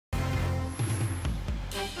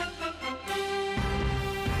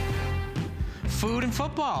Food and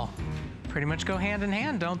football pretty much go hand in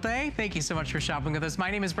hand, don't they? Thank you so much for shopping with us. My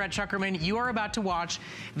name is Brett Chuckerman. You are about to watch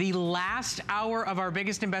the last hour of our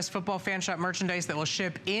biggest and best football fan shop merchandise that will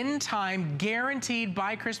ship in time, guaranteed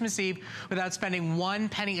by Christmas Eve, without spending 1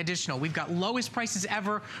 penny additional. We've got lowest prices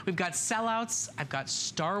ever. We've got sellouts. I've got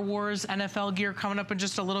Star Wars NFL gear coming up in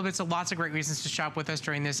just a little bit, so lots of great reasons to shop with us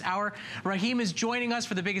during this hour. Raheem is joining us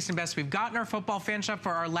for the biggest and best we've got in our football fan shop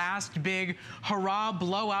for our last big hurrah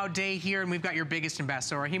blowout day here, and we've got your biggest and best.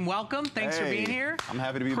 So Raheem, welcome. Thanks for being here. I'm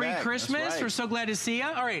happy to be back. Pre-Christmas, we're so glad to see you.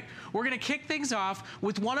 All right, we're gonna kick things off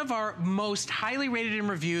with one of our most highly rated and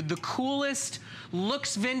reviewed, the coolest,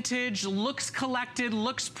 looks vintage, looks collected,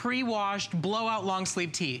 looks pre-washed blowout long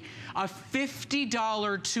sleeve tee. A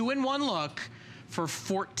 $50 two-in-one look for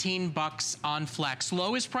 14 bucks on Flex.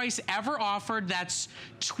 Lowest price ever offered. That's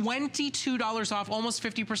 $22 off, almost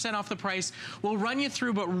 50% off the price. We'll run you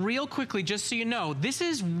through, but real quickly, just so you know, this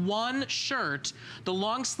is one shirt. The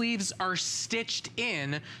long sleeves are stitched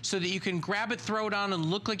in so that you can grab it, throw it on, and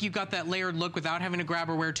look like you've got that layered look without having to grab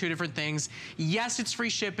or wear two different things. Yes, it's free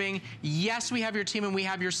shipping. Yes, we have your team and we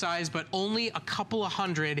have your size, but only a couple of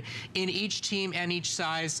hundred in each team and each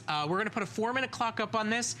size. We're gonna put a 4-minute clock up on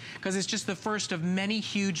this because it's just the first of many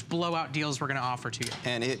huge blowout deals we're gonna offer to you.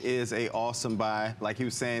 And it is a awesome buy. Like he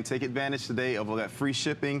was saying, take advantage today of all that free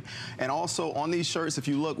shipping. And also on these shirts, if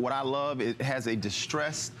you look, what I love, it has a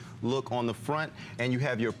distressed look on the front, and you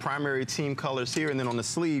have your primary team colors here, and then on the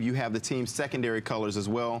sleeve, you have the team's secondary colors as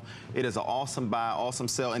well. It is an awesome buy, awesome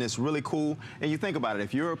sell, and it's really cool. And you think about it,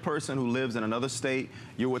 if you're a person who lives in another state,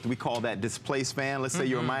 you're what we call that displaced fan. Let's say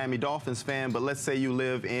you're a Miami Dolphins fan, but let's say you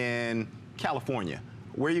live in California.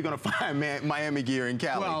 Where are you going to find Miami gear in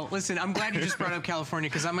Cali? Well, listen, I'm glad you just brought up California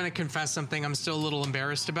because I'm going to confess something I'm still a little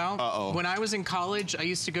embarrassed about. Uh-oh. When I was in college, I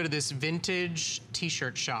used to go to this vintage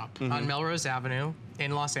t-shirt shop on Melrose Avenue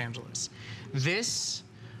in Los Angeles. This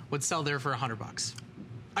would sell there for 100 bucks.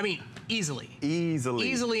 I mean, easily.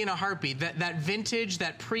 Easily in a heartbeat. That vintage,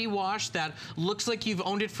 that pre-wash, that looks like you've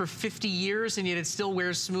owned it for 50 years and yet it still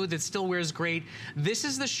wears smooth, it still wears great. This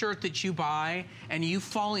is the shirt that you buy and you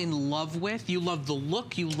fall in love with. You love the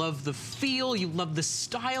look, you love the feel, you love the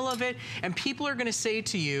style of it, and people are gonna say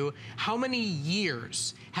to you, how many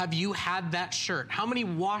years have you had that shirt? How many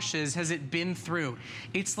washes has it been through?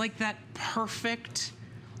 It's like that perfect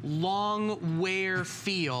long wear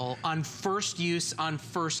feel on first use, on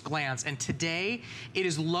first glance. And today, it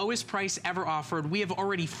is lowest price ever offered. We have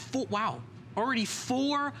already, already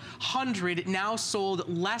 400 now sold,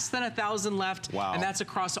 less than 1,000 left. Wow. And that's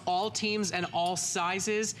across all teams and all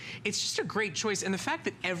sizes. It's just a great choice. And the fact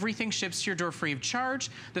that everything ships to your door free of charge,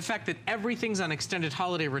 the fact that everything's on extended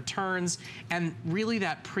holiday returns, and really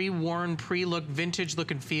that pre-worn, pre-look, vintage look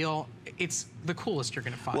and feel, it's the coolest you're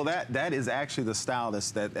gonna find. Well, that is actually the style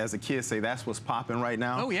that, as a kid say, that's what's popping right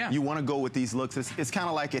now. Oh, yeah. You wanna go with these looks. It's kind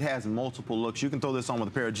of like it has multiple looks. You can throw this on with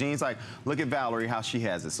a pair of jeans. Like, look at Valerie, how she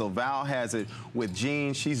has it. So Val has it with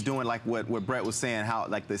jeans. She's doing like what Brett was saying, how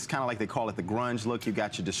like this, kind of like they call it the grunge look. You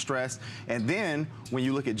got your distress. And then when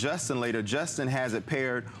you look at Justin later, Justin has it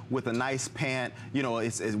paired with a nice pant. You know,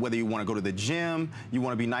 it's whether you wanna go to the gym, you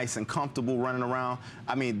wanna be nice and comfortable running around.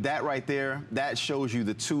 I mean, that right there, that shows you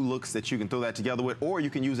the two looks that you can throw that together with, or you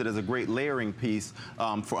can use it as a great layering piece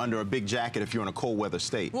for under a big jacket if you're in a cold weather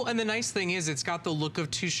state. Well, and the nice thing is it's got the look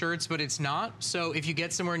of two shirts, but it's not. So if you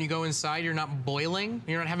get somewhere and you go inside, you're not boiling.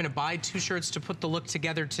 You're not having to buy two shirts to put the look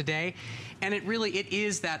together today. And it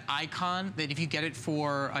is that icon that if you get it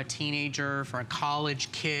for a teenager, for a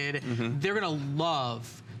college kid, they're gonna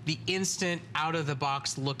love the instant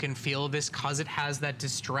out-of-the-box look and feel of this because it has that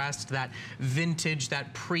distressed, that vintage,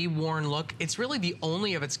 that pre-worn look. It's really the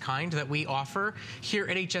only of its kind that we offer here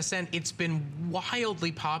at HSN. It's been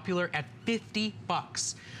wildly popular at 50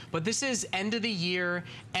 bucks. But this is end of the year,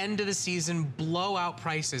 end of the season, blowout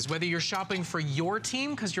prices. Whether you're shopping for your team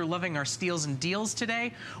because you're loving our steals and deals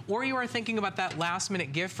today, or you are thinking about that last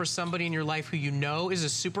minute gift for somebody in your life who you know is a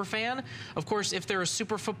super fan. Of course, if they're a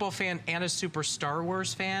super football fan and a super Star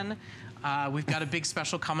Wars fan, we've got a big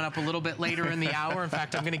special coming up a little bit later in the hour. In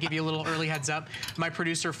fact, I'm going to give you a little early heads up. My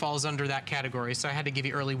producer falls under that category, so I had to give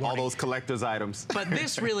you early warning. All those collector's items. But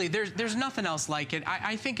this really, there's nothing else like it.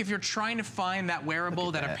 I think if you're trying to find that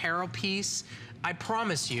wearable, that apparel piece, I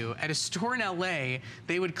promise you, at a store in LA,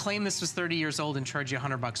 they would claim this was 30 years old and charge you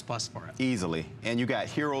 100 bucks plus for it. Easily. And you got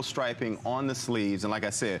hero striping on the sleeves. And like I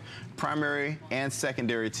said, primary and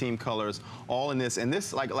secondary team colors all in this. And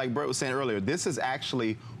this, like Brett was saying earlier, this is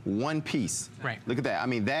actually one piece. Right. Look at that. I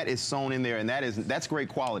mean, that is sewn in there, and that's great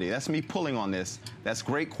quality. That's me pulling on this. That's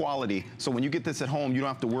great quality. So when you get this at home, you don't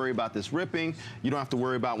have to worry about this ripping. You don't have to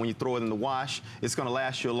worry about when you throw it in the wash. It's going to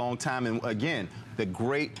last you a long time. And again, the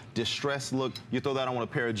great distressed look. You throw that on with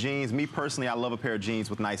a pair of jeans. Me personally, I love a pair of jeans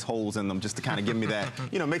with nice holes in them, just to kind of give me that,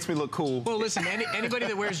 you know, makes me look cool. Well, listen, anybody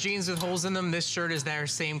that wears jeans with holes in them, this shirt is their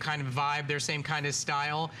same kind of vibe, their same kind of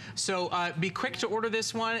style. So be quick to order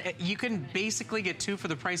this one. You can basically get 2 for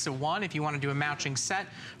the price of 1 if you want to do a matching set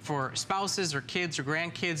for spouses or kids or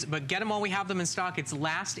grandkids, but get them while we have them in stock. It's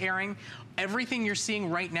last airing. Everything you're seeing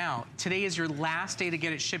right now, today is your last day to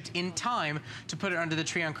get it shipped in time to put it under the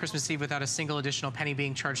tree on Christmas Eve without a single additional penny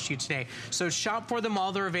being charged to you today. So shop for them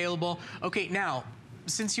while they're available. Okay, now,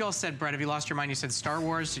 since you all said, Brett, have you lost your mind? You said Star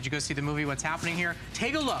Wars. Did you go see the movie? What's happening here?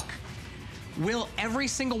 Take a look. Every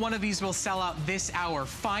single one of these will sell out this hour.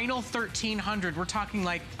 Final 1,300. We're talking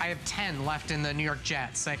like I have 10 left in the New York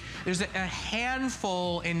Jets. There's a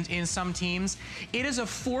handful in some teams. It is a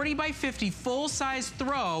 40 by 50 full-size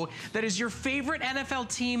throw that is your favorite NFL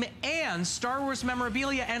team and Star Wars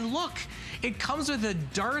memorabilia. And look, it comes with a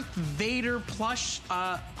Darth Vader plush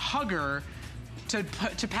hugger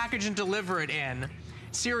to package and deliver it in.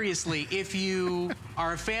 Seriously, if you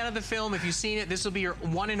are a fan of the film, if you've seen it, this will be your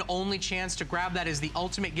one and only chance to grab that as the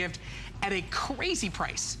ultimate gift at a crazy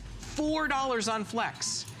price, $4 on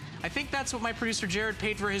Flex. I think that's what my producer Jared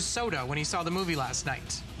paid for his soda when he saw the movie last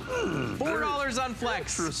night. $4 on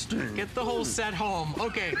Flex. Interesting. Get the whole set home.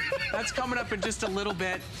 Okay, that's coming up in just a little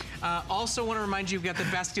bit. Also want to remind you, we've got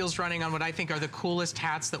the best deals running on what I think are the coolest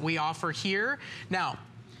hats that we offer here. Now,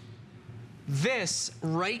 this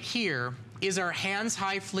right here is our Hands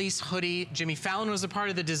High Fleece hoodie. Jimmy Fallon was a part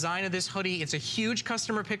of the design of this hoodie. It's a huge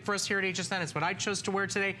customer pick for us here at HSN. It's what I chose to wear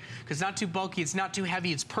today because it's not too bulky, it's not too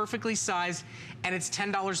heavy, it's perfectly sized, and it's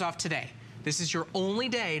 $10 off today. This is your only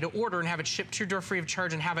day to order and have it shipped to your door free of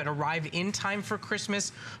charge and have it arrive in time for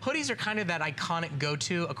Christmas. Hoodies are kind of that iconic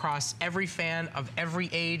go-to across every fan of every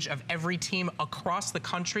age, of every team across the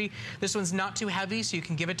country. This one's not too heavy, so you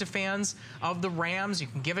can give it to fans of the Rams, you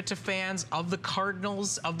can give it to fans of the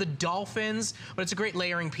Cardinals, of the Dolphins, but it's a great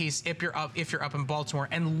layering piece if you're up in Baltimore,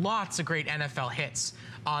 and lots of great NFL hits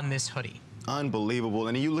on this hoodie. Unbelievable.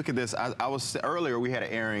 And you look at this, I was earlier we had an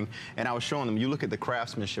airing and I was showing them, you look at the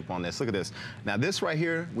craftsmanship on this. Look at this. Now this right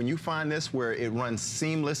here, when you find this where it runs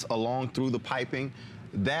seamless along through the piping,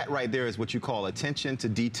 that right there is what you call attention to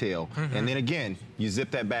detail. And then again, you zip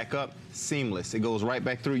that back up, seamless. It goes right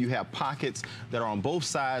back through. You have pockets that are on both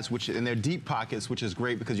sides, and they're deep pockets, which is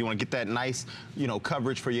great because you want to get that nice, you know,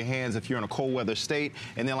 coverage for your hands if you're in a cold weather state.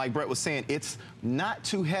 And then like Brett was saying, it's not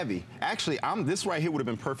too heavy. Actually, this right here would have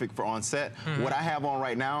been perfect for on set. What I have on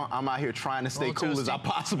right now, I'm out here trying to stay cool as I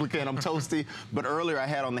possibly can. I'm toasty. But earlier I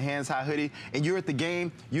had on the Hands High hoodie, and you're at the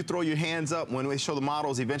game, you throw your hands up. When we show the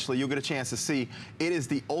models, eventually you'll get a chance to see. It is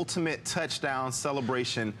the ultimate touchdown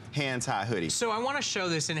celebration Hands High hoodie. So I want to show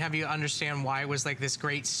this and have you understand why it was like this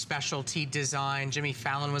great specialty design. Jimmy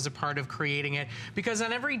Fallon was a part of creating it, because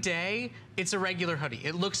on every day, it's a regular hoodie.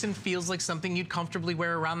 It looks and feels like something you'd comfortably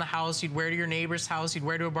wear around the house, you'd wear to your neighbor's house, you'd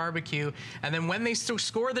wear to a barbecue, and then when they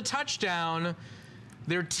score the touchdown,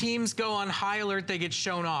 their teams go on high alert, they get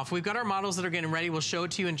shown off. We've got our models that are getting ready. We'll show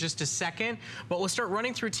it to you in just a second, but we'll start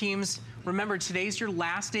running through teams. Remember, today's your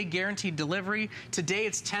last day guaranteed delivery. Today,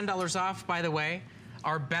 it's $10 off, by the way.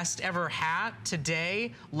 Our best ever hat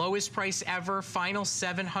today, lowest price ever, final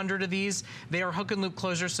 700 of these. They are hook and loop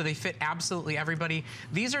closures, so they fit absolutely everybody.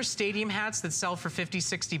 These are stadium hats that sell for 50,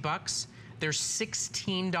 60 bucks. They're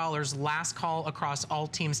 $16 last call across all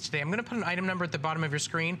teams today. I'm gonna put an item number at the bottom of your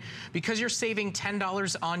screen. Because you're saving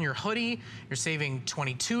 $10 on your hoodie, you're saving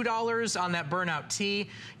 $22 on that burnout tee,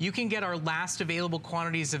 you can get our last available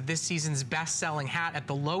quantities of this season's best-selling hat at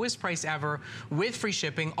the lowest price ever with free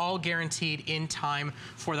shipping, all guaranteed in time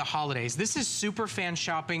for the holidays. This is super fan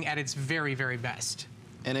shopping at its very, very best.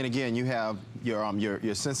 And then again, you have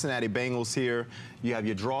your Cincinnati Bengals here. You have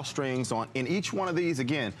your drawstrings on. In each one of these,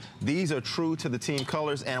 again, these are true to the team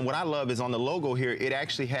colors. And what I love is on the logo here, it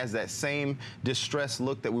actually has that same distressed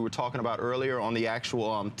look that we were talking about earlier on the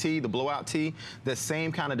actual tee, the blowout tee. That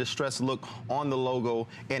same kind of distressed look on the logo.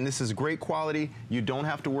 And this is great quality. You don't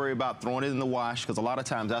have to worry about throwing it in the wash, because a lot of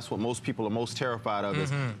times that's what most people are most terrified of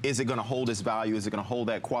is it going to hold its value? Is it going to hold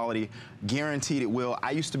that quality? Guaranteed it will.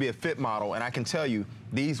 I used to be a fit model, and I can tell you,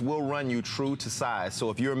 these will run you true to size. So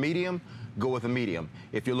if you're a medium, go with a medium.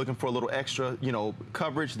 If you're looking for a little extra, you know,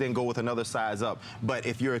 coverage, then go with another size up. But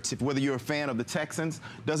if you're whether you're a fan of the Texans,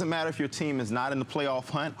 doesn't matter if your team is not in the playoff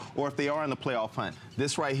hunt or if they are in the playoff hunt.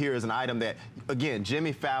 This right here is an item that, again,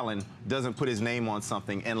 Jimmy Fallon doesn't put his name on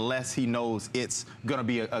something unless he knows it's going to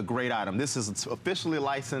be a great item. This is officially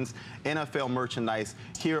licensed NFL merchandise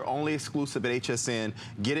here, only exclusive at HSN.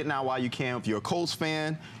 Get it now while you can. If you're a Colts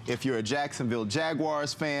fan, if you're a Jacksonville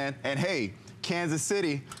Jaguars fan, and hey, Kansas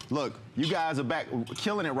City, look, you guys are back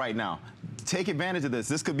killing it right now. Take advantage of this.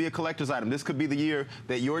 This could be a collector's item. This could be the year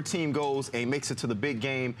that your team goes and makes it to the big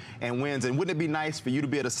game and wins. And wouldn't it be nice for you to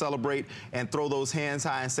be able to celebrate and throw those hands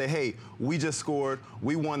high and say, hey, we just scored.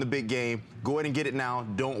 We won the big game. Go ahead and get it now.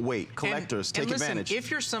 Don't wait. Collectors, take advantage. If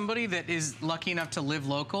you're somebody that is lucky enough to live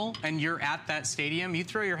local and you're at that stadium, you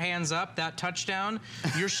throw your hands up, that touchdown,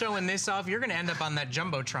 you're showing this off, you're going to end up on that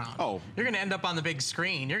Jumbotron. Oh. You're going to end up on the big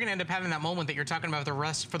screen. You're going to end up having that moment that you're talking about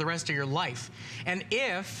for the rest of your life. And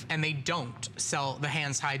they don't sell the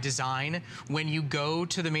hands high design when you go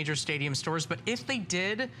to the major stadium stores, but if they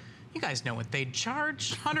did, you guys know what they'd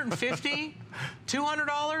charge. $150,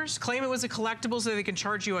 $200, claim it was a collectible so they can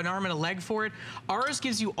charge you an arm and a leg for it. Ours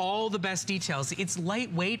gives you all the best details. It's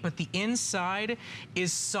lightweight, but the inside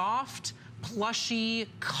is soft, plushy,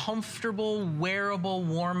 comfortable, wearable,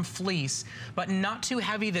 warm fleece, but not too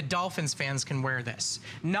heavy that Dolphins fans can wear this.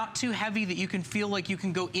 Not too heavy that you can feel like you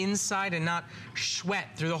can go inside and not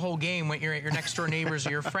sweat through the whole game when you're at your next door neighbor's or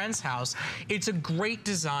your friend's house. It's a great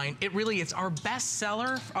design. It's our best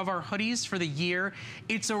seller of our hoodies for the year.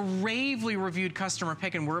 It's a ravely reviewed customer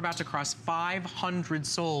pick, and we're about to cross 500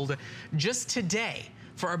 sold just today.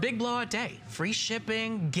 For our big blowout day, free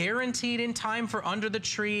shipping, guaranteed in time for under the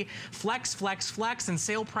tree, flex, flex, flex, and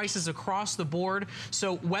sale prices across the board.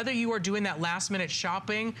 So whether you are doing that last minute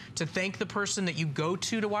shopping to thank the person that you go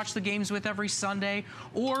to watch the games with every Sunday,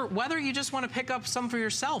 or whether you just want to pick up some for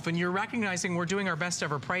yourself and you're recognizing we're doing our best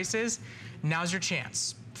ever prices, now's your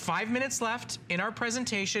chance. 5 minutes left in our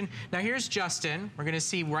presentation. Now here's Justin. We're gonna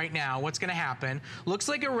see right now what's gonna happen. Looks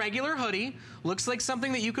like a regular hoodie. Looks like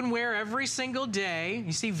something that you can wear every single day.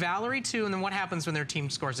 You see Valerie too, and then what happens when their team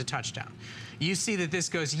scores a touchdown? You see that this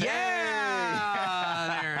goes,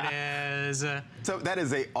 yeah, there it is. So that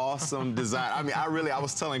is an awesome design. I mean, I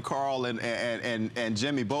was telling Carl and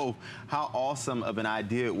Jimmy both how awesome of an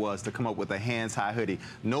idea it was to come up with a hands-high hoodie.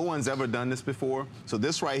 No one's ever done this before, so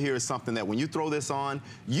this right here is something that when you throw this on,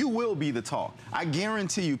 you will be the talk. I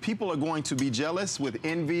guarantee you, people are going to be jealous with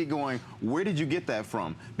envy going, where did you get that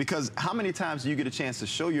from? Because how many times do you get a chance to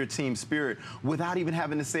show your team spirit without even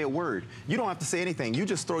having to say a word? You don't have to say anything. You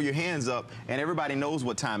just throw your hands up and everybody knows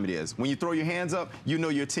what time it is. When you throw your hands up, you know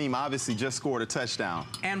your team obviously just scored a touchdown.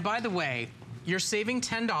 And by the way, you're saving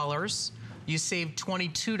 $10. You saved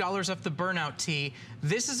 $22 off the burnout tee.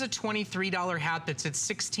 This is a $23 hat that's at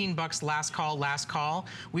 16 bucks last call, last call.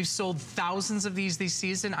 We've sold thousands of these this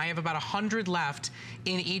season. I have about 100 left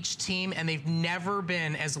in each team, and they've never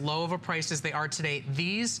been as low of a price as they are today.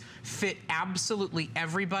 These fit absolutely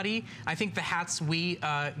everybody. I think the hats we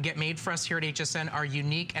get made for us here at HSN are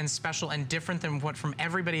unique and special and different than what from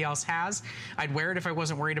everybody else has. I'd wear it if I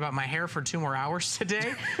wasn't worried about my hair for 2 more hours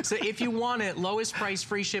today. So if you want it, lowest price,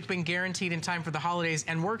 free shipping, guaranteed in time for the holidays,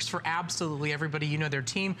 and works for absolutely everybody. You know their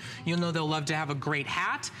team. You'll know they'll love to have a great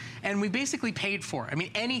hat, and we basically paid for it. I mean,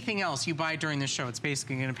 anything else you buy during the show, it's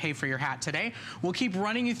basically going to pay for your hat today. We'll keep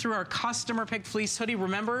running you through our customer pick fleece hoodie.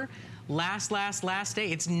 Remember, last day,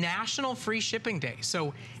 it's National Free Shipping Day.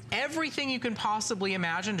 So everything you can possibly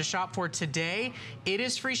imagine to shop for today, it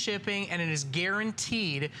is free shipping, and it is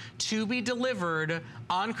guaranteed to be delivered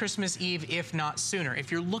on Christmas Eve, if not sooner. If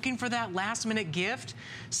you're looking for that last minute gift,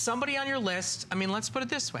 somebody on your list, I mean, let's put it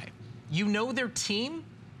this way. You know their team,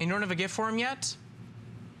 and you don't have a gift for them yet,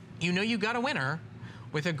 you know you got a winner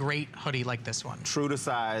with a great hoodie like this one. True to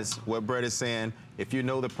size, what Brett is saying, if you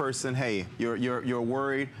know the person, hey, you're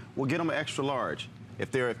worried, well, get them an extra large.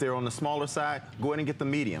 If they're on the smaller side, go ahead and get the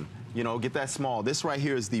medium. You know, get that small. This right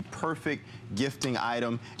here is the perfect gifting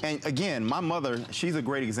item. And again, my mother, she's a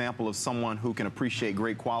great example of someone who can appreciate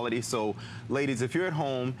great quality. So ladies, if you're at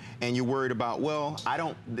home and you're worried about, well,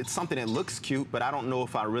 it's something that looks cute, but I don't know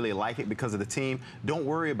if I really like it because of the team, don't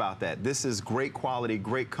worry about that. This is great quality,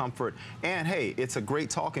 great comfort, and hey, it's a great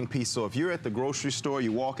talking piece. So if you're at the grocery store,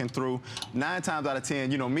 you're walking through, 9 times out of 10,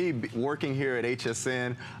 you know, me working here at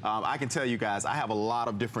HSN, I can tell you guys, I have a lot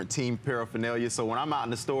of different team paraphernalia. So when I'm out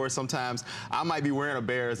in the store, sometimes I might be wearing a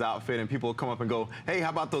Bears outfit and people will come up and go, hey,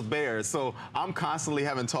 how about those Bears? So I'm constantly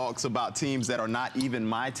having talks about teams that are not even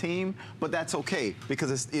my team, but that's okay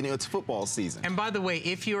because it's, you know, it's football season. And by the way,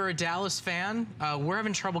 if you're a Dallas fan, we're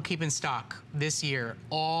having trouble keeping stock this year.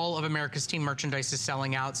 All of America's team merchandise is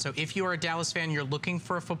selling out. So if you are a Dallas fan, you're looking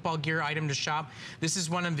for a football gear item to shop, this is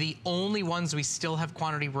one of the only ones we still have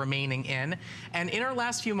quantity remaining in. And in our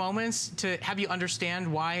last few moments, to have you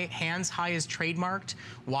understand why Hands High is trademarked,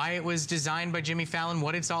 why it was designed by Jimmy Fallon,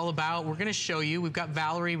 what it's all about, we're going to show you. We've got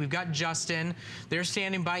Valerie, we've got Justin. They're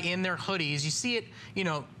standing by in their hoodies. You see it, you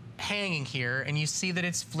know, hanging here, and you see that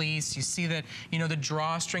it's fleece, you see that, you know, the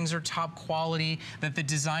drawstrings are top quality, that the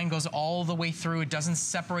design goes all the way through, it doesn't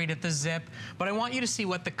separate at the zip. But I want you to see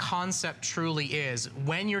what the concept truly is.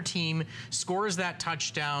 When your team scores that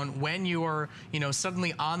touchdown, when you're, you know,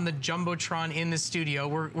 suddenly on the Jumbotron in the studio,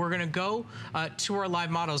 we're gonna go to our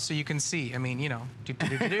live models so you can see. I mean, you know,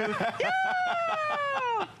 yeah!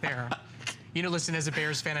 There. You know, listen, as a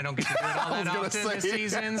Bears fan, I don't get to do it all that often this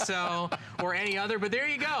season, so, or any other, but there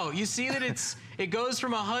you go. You see that it goes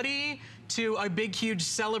from a hoodie to a big, huge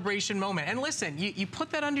celebration moment. And listen, you put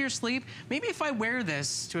that under your sleeve. Maybe if I wear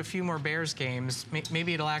this to a few more Bears games,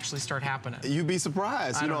 maybe it'll actually start happening. You'd be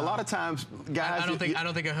surprised. You know, a lot of times, guys... I don't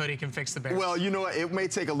think a hoodie can fix the Bears. Well, you know what? It may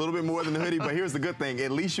take a little bit more than the hoodie, but here's the good thing.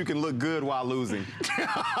 At least you can look good while losing.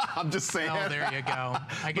 I'm just saying. Oh, there you go.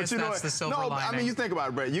 I guess that's the silver lining. I mean, you think about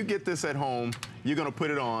it, Brett. You get this at home. You're going to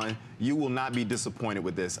put it on. You will not be disappointed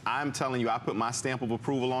with this. I'm telling you, I put my stamp of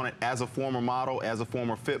approval on it as a former model, as a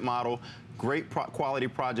former fit model. Great quality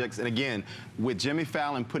projects. And again, with Jimmy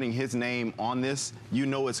Fallon putting his name on this, you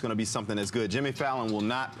know it's going to be something that's good. Jimmy Fallon will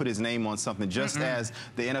not put his name on something, just as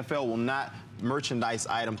the NFL will not merchandise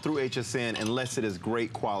item through HSN unless it is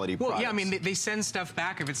great quality products. Well, yeah, I mean, they send stuff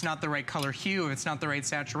back if it's not the right color hue, if it's not the right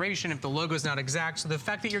saturation, if the logo's not exact. So the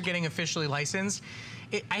fact that you're getting officially licensed,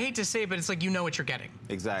 I hate to say it, but it's like you know what you're getting.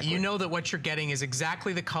 Exactly. You know that what you're getting is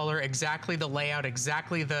exactly the color, exactly the layout,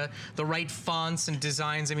 exactly the right fonts and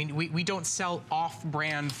designs. I mean, we don't sell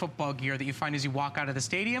off-brand football gear that you find as you walk out of the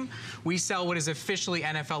stadium. We sell what is officially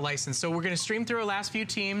NFL licensed. So we're going to stream through our last few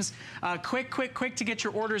teams. Quick to get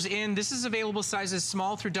your orders in. This is available sizes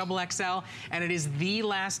small through XXL, and it is the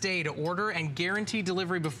last day to order and guarantee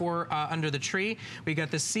delivery before under the tree. We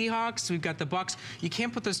got the Seahawks, we've got the Bucks. You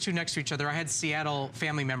can't put those two next to each other. I had Seattle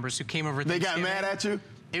family members who came over. They got mad at you?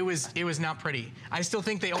 It was not pretty. I still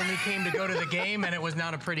think they only came to go to the game, and it was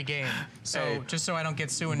not a pretty game. So hey, just so I don't get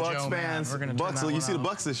Sue and Bucks Joe fans, mad, we're gonna Bucks. You see the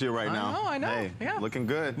Bucks this year right now. I know. Hey, yeah, looking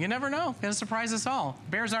good. You never know. Gonna surprise us all.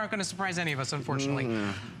 Bears aren't gonna surprise any of us, unfortunately.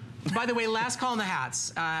 By the way, last call on the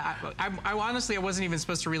hats. I honestly, I wasn't even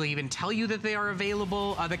supposed to really even tell you that they are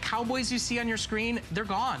available. The Cowboys you see on your screen, they're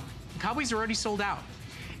gone. The Cowboys are already sold out.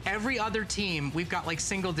 Every other team, we've got like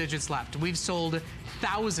single digits left. We've sold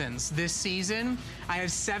thousands this season. I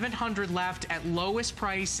have 700 left at lowest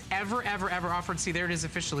price ever offered. See, there it is,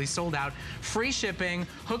 officially sold out. Free shipping,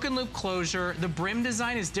 hook and loop closure. The brim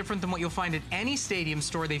design is different than what you'll find at any stadium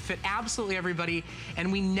store. They fit absolutely everybody,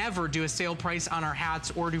 and we never do a sale price on our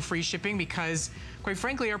hats or do free shipping because, quite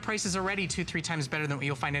frankly, our price is already 2-3 times better than what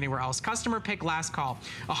you'll find anywhere else. Customer pick, last call.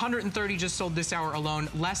 130 just sold this hour alone.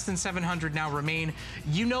 Less than 700 now remain.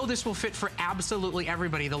 You know this will fit for absolutely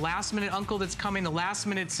everybody. The last minute uncle that's coming, the last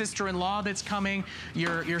minute sister-in-law that's coming,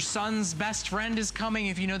 your son's best friend is coming.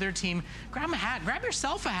 If you know their team, grab a hat, grab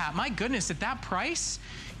yourself a hat. My goodness, at that price,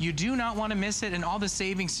 you do not want to miss it, and all the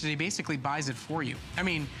savings today basically buys it for you. I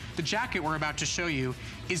mean, the jacket we're about to show you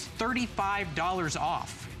is $35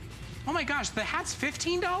 off. Oh my gosh, the hat's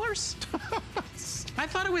 $15? I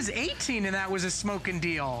thought it was $18 and that was a smoking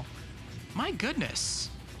deal. My goodness.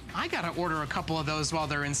 I gotta order a couple of those while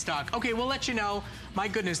they're in stock. Okay, we'll let you know. My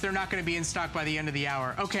goodness, they're not gonna be in stock by the end of the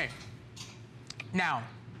hour. Okay, now,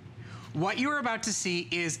 what you're about to see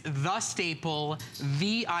is the staple,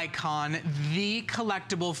 the icon, the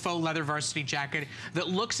collectible faux leather varsity jacket that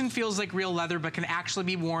looks and feels like real leather but can actually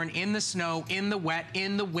be worn in the snow, in the wet,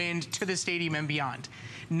 in the wind, to the stadium and beyond.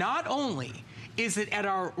 Not only is it at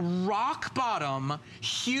our rock bottom,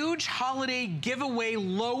 huge holiday giveaway,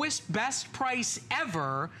 lowest, best price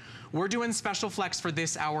ever, we're doing special flex for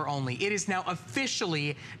this hour only. It is now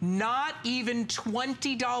officially not even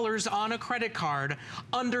 $20 on a credit card,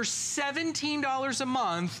 under $17 a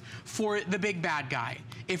month for the big bad guy.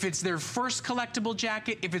 If it's their first collectible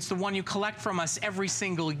jacket, if it's the one you collect from us every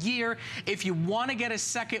single year, if you want to get a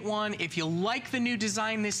second one, if you like the new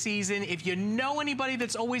design this season, if you know anybody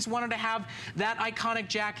that's always wanted to have that iconic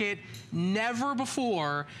jacket, never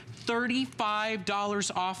before,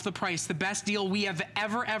 $35 off the price. The best deal we have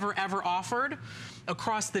ever ever offered.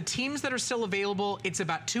 Across the teams that are still available, it's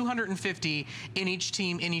about 250 in each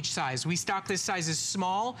team, in each size. We stock this sizes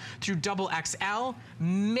small through XXL,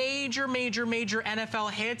 major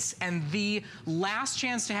NFL hits, and the last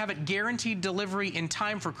chance to have it guaranteed delivery in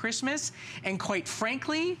time for Christmas. And quite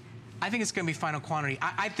frankly, I think it's going to be final quantity.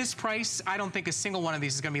 At this price, I don't think a single one of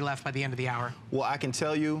these is going to be left by the end of the hour. Well, I can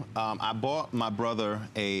tell you, I bought my brother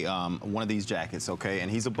one of these jackets, okay? And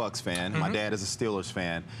he's a Bucks fan. My dad is a Steelers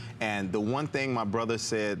fan. And the one thing my brother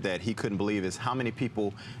said that he couldn't believe is how many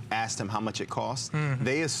people asked him how much it cost.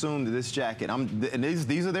 They assumed that this jacket, and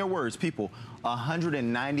these are their words, people,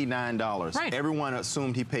 $199. Right. Everyone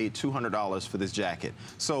assumed he paid $200 for this jacket.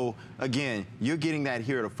 So again, you're getting that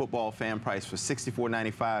here at a football fan price for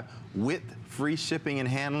 $64.95 with free shipping and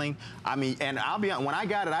handling. I mean, and I'll be honest, when I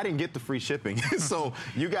got it, I didn't get the free shipping. So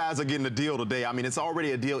you guys are getting a deal today. I mean, it's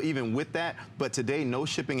already a deal even with that, but today, no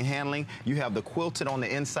shipping and handling. You have the quilted on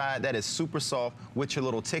the inside. That is super soft with your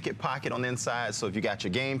little ticket pocket on the inside. So if you got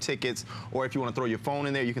your game tickets or if you want to throw your phone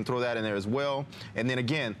in there, you can throw that in there as well. And then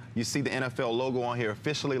again, you see the NFL logo on here,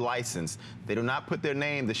 officially licensed. They do not put their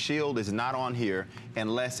name. The shield is not on here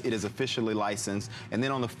unless it is officially licensed. And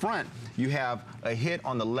then on the front, you have a hit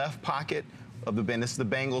on the left pocket of the band. This is the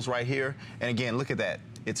Bengals right here. And again, look at that.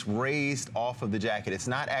 It's raised off of the jacket. It's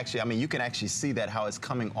not actually, I mean, you can actually see that, how it's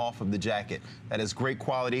coming off of the jacket. That is great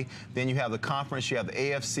quality. Then you have the conference, you have the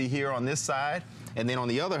AFC here on this side. And then on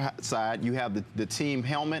the other side, you have the team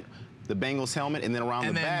helmet, the Bengals helmet, and then around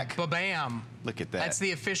the back. Ba-bam. Look at that. That's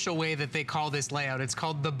the official way that they call this layout. It's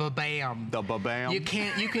called the ba-bam. The ba-bam. You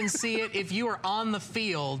can see it if you are on the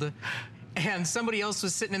field and somebody else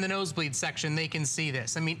was sitting in the nosebleed section, they can see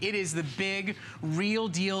this. I mean, it is the big, real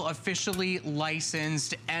deal, officially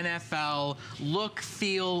licensed NFL look,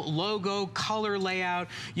 feel, logo, color layout.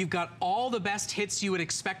 You've got all the best hits you would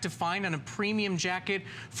expect to find on a premium jacket,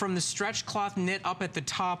 from the stretch cloth knit up at the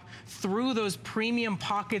top through those premium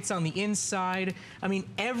pockets on the inside. I mean,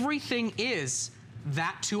 everything is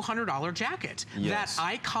that $200 jacket. Yes.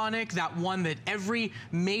 That iconic, that one that every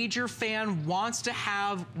major fan wants to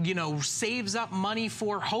have, you know, saves up money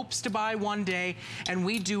for, hopes to buy one day, and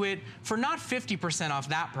we do it for not 50% off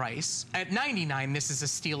that price. At $99, this is a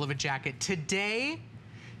steal of a jacket. Today,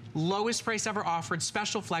 lowest price ever offered,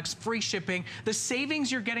 special flex, free shipping. The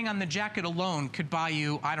savings you're getting on the jacket alone could buy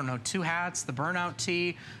you, I don't know, 2 hats, the burnout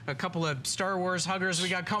tee, a couple of Star Wars huggers we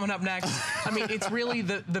got coming up next. I mean, it's really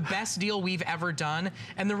the best deal we've ever done.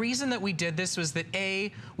 And the reason that we did this was that,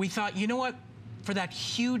 A, we thought, you know what? For that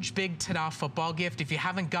huge, big ta-da football gift, if you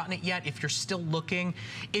haven't gotten it yet, if you're still looking,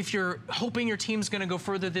 if you're hoping your team's going to go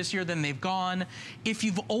further this year than they've gone, if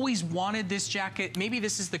you've always wanted this jacket, maybe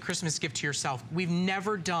this is the Christmas gift to yourself. We've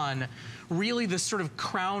never done really the sort of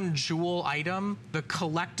crown jewel item, the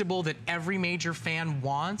collectible that every major fan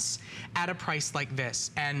wants at a price like this.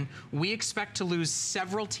 And we expect to lose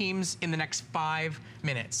several teams in the next 5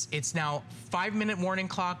 minutes. It's now 5-minute warning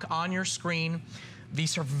clock on your screen.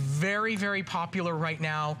 These are very, very popular right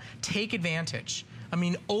now. Take advantage. I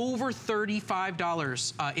mean, over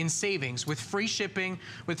 $35 in savings with free shipping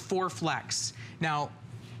with 4 flex. Now,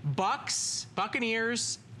 Bucks,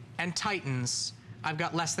 Buccaneers, and Titans, I've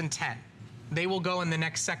got less than 10. They will go in the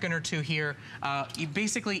next second or two here.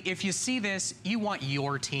 Basically, if you see this, you want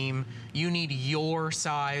your team. You need your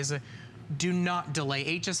size. Do not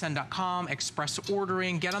delay. HSN.com, express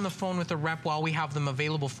ordering, get on the phone with a rep while we have them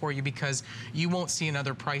available for you, because you won't see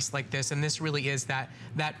another price like this. And this really is that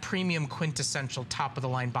premium quintessential top of the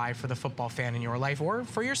line buy for the football fan in your life or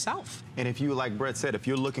for yourself. And if you, like Brett said, if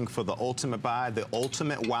you're looking for the ultimate buy, the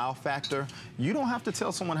ultimate wow factor, you don't have to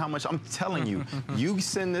tell someone how much. I'm telling you, you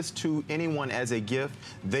send this to anyone as a gift,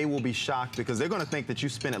 they will be shocked, because they're going to think that you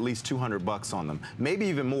spent at least $200 on them, maybe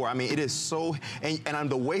even more. I mean, it is so, and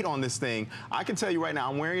the weight on this thing, I can tell you right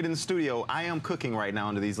now, I'm wearing it in the studio. I am cooking right now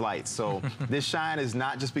under these lights. So this shine is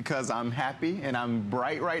not just because I'm happy and I'm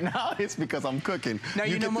bright right now. It's because I'm cooking. Now,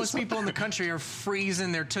 you know, most people in the country are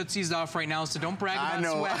freezing their tootsies off right now, so don't brag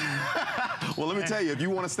about sweating. Well, let me tell you, if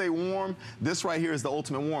you want to stay warm, this right here is the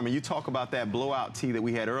ultimate warm. And you talk about that blowout tee that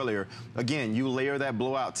we had earlier. Again, you layer that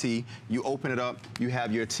blowout tee, you open it up, you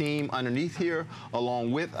have your team underneath here,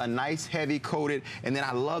 along with a nice heavy coated, and then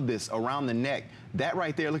I love this around the neck. That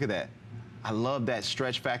right there, look at that. I love that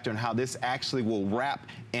stretch factor and how this actually will wrap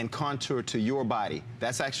and contour to your body.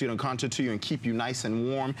 That's actually going to contour to you and keep you nice and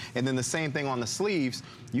warm. And then the same thing on the sleeves.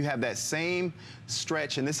 You have that same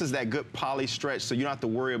stretch, and this is that good poly stretch, so you don't have to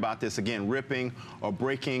worry about this, again, ripping or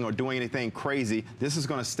breaking or doing anything crazy. This is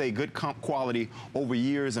going to stay good quality over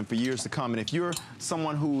years and for years to come. And if you're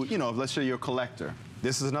someone who, you know, let's say you're a collector,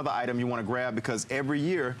 this is another item you want to grab because every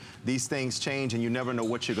year these things change and you never know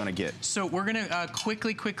what you're going to get. So we're going to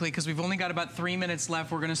quickly, because we've only got about 3 minutes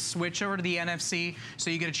left, we're going to switch over to the NFC so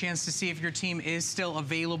you get a chance to see if your team is still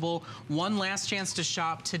available. One last chance to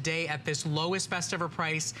shop today at this lowest, best ever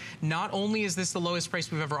price. Not only is this the lowest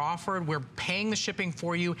price we've ever offered, we're paying the shipping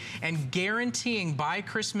for you and guaranteeing by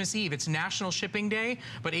Christmas Eve. It's National Shipping Day,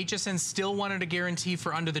 but HSN still wanted a guarantee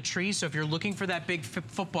for under the tree. So if you're looking for that big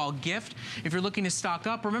football gift, if you're looking to stock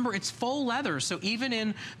up, remember it's faux leather. So even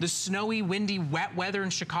in the snowy, windy, wet weather in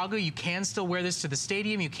Chicago, you can still wear this to the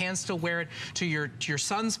stadium. You can still wear it to your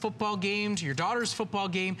son's football game, to your daughter's football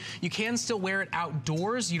game. You can still wear it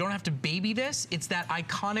outdoors. You don't have to baby this. It's that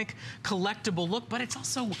iconic collectible look, but it's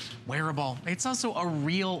also wearable. It's also a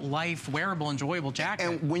real life, wearable, enjoyable jacket.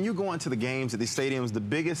 And when you go into the games at these stadiums, the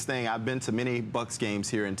biggest thing, I've been to many Bucks games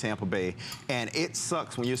here in Tampa Bay, and it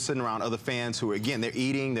sucks when you're sitting around other fans who are, again, they're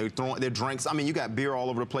eating, they're throwing their drinks. I mean, you got beer all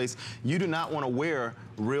over the place. You do not want to wear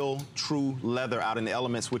real, true leather out in the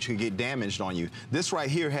elements, which could get damaged on you. This right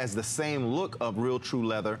here has the same look of real, true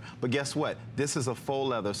leather, but guess what? This is a faux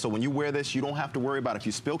leather, so when you wear this, you don't have to worry about if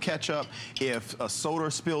you spill ketchup, if a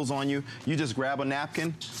soda spills on you, you just grab a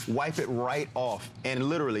napkin, wipe it right off, and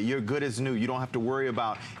literally, you're good as new. You don't have to worry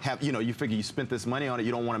about, you figure you spent this money on it,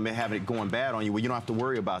 you don't want to have it going bad on you. Well, you don't have to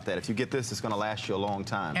worry about that. If you get this, it's going to last you a long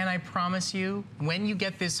time. And I promise you, when you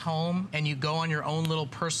get this home and you go on your own little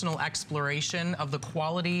personal exploration of the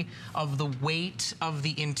quality, of the weight, of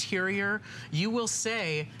the interior, you will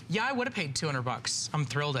say, yeah, I would have paid $200. I'm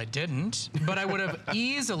thrilled I didn't, but I would have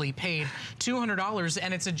easily paid $200,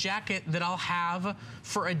 and it's a jacket that I'll have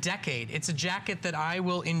for a decade. It's a jacket that I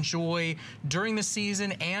will enjoy during the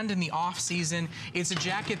season and in the off season. It's a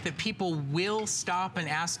jacket that people will stop and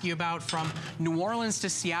ask you about. From New Orleans to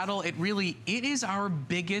Seattle, it is our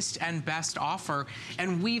biggest and best offer,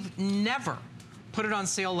 and we've never put it on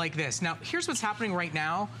sale like this. Now, here's what's happening right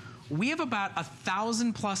now. We have about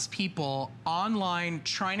 1,000+ people online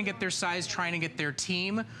trying to get their size, trying to get their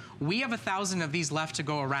team. We have 1,000 of these left to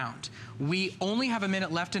go around. We only have a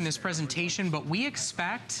minute left in this presentation, but we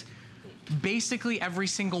expect basically every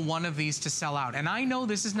single one of these to sell out. And I know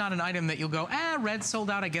this is not an item that you'll go, red sold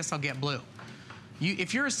out, I guess I'll get blue.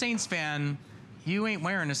 If you're a Saints fan, you ain't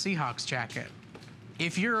wearing a Seahawks jacket.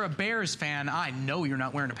 If you're a Bears fan, I know you're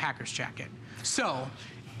not wearing a Packers jacket. So,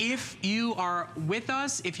 if you are with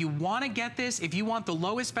us, if you want to get this, if you want the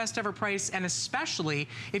lowest, best ever price, and especially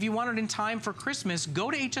if you want it in time for Christmas,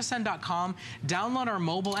 go to hsn.com, download our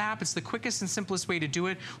mobile app. It's the quickest and simplest way to do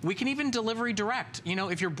it. We can even delivery direct. You know,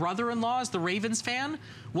 if your brother-in-law is the Ravens fan,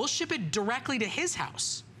 we'll ship it directly to his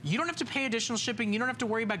house. You don't have to pay additional shipping. You don't have to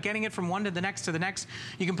worry about getting it from one to the next to the next.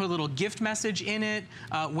 You can put a little gift message in it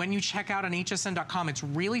when you check out on hsn.com. It's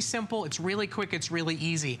really simple. It's really quick. It's really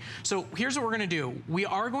easy. So here's what we're going to do. We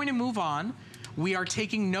are going to move on. We are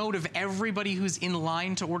taking note of everybody who's in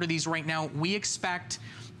line to order these right now. We expect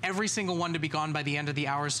every single one to be gone by the end of the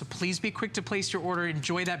hour, so please be quick to place your order.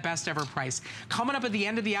 Enjoy that best ever price. Coming up at the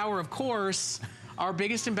end of the hour, of course, our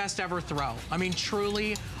biggest and best ever throw. I mean,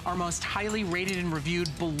 truly our most highly rated and reviewed,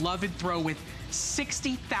 beloved throw with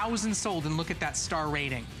 60,000 sold, and look at that star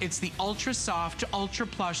rating. It's the ultra soft, ultra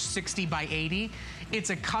plush 60 by 80.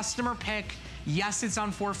 It's a customer pick. Yes, it's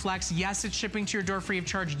on 4Flex. Yes, it's shipping to your door free of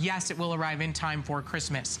charge. Yes, it will arrive in time for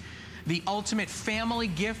Christmas. The ultimate family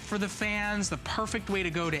gift for the fans, the perfect way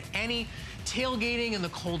to go to any tailgating in the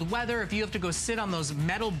cold weather. If you have to go sit on those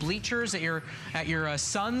metal bleachers at your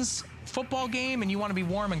son's football game and you want to be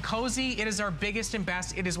warm and cozy, it is our biggest and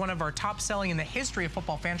best. It is one of our top selling in the history of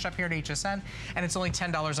Football Fan Shop here at HSN, and it's only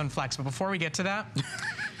 $10 on Flex. But before we get to that,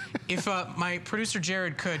 if my producer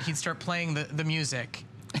Jared could, he'd start playing the music.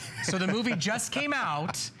 So the movie just came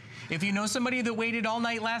out. If you know somebody that waited all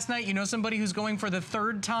night last night, you know somebody who's going for the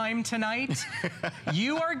 3rd time tonight,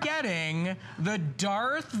 you are getting the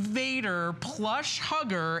Darth Vader plush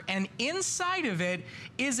hugger, and inside of it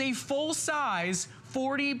is a full-size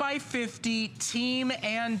 40 by 50 team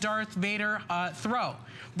and Darth Vader throw.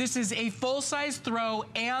 This is a full-size throw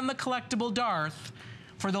and the collectible Darth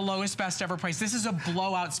for the lowest, best ever price. This is a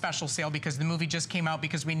blowout special sale because the movie just came out,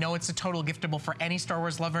 because we know it's a total giftable for any Star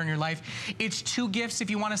Wars lover in your life. It's 2 gifts if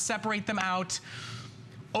you want to separate them out.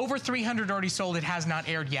 Over 300 already sold. It has not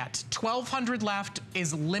aired yet. 1,200 left,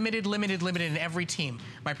 is limited in every team.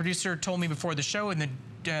 My producer told me before the show, in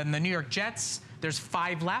the New York Jets, there's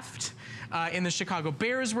 5 left. In the Chicago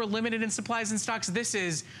Bears, we're limited in supplies and stocks. This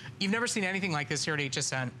is, you've never seen anything like this here at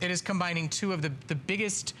HSN. It is combining 2 of the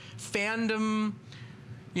biggest fandom,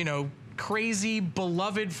 you know, crazy,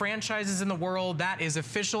 beloved franchises in the world. That is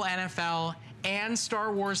official NFL and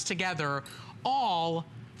Star Wars together, all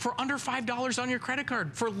for under $5 on your credit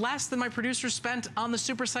card, for less than my producer spent on the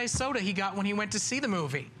supersized soda he got when he went to see the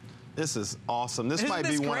movie. This is awesome. This might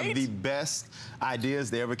be one of the best ideas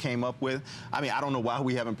they ever came up with. I mean, I don't know why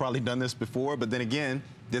we haven't probably done this before, but then again,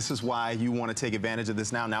 this is why you want to take advantage of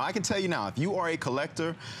this now. Now, I can tell you now, if you are a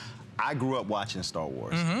collector, I grew up watching Star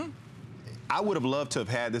Wars. I would have loved to have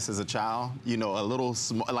had this as a child, you know, a little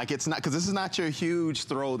small, like it's not, because this is not your huge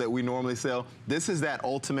throw that we normally sell. This is that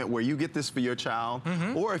ultimate where you get this for your child,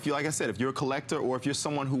 or if you, like I said, if you're a collector, or if you're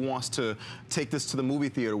someone who wants to take this to the movie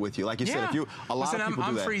theater with you. Like you said, if you, a lot of people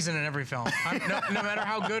do that. I'm freezing in every film. No matter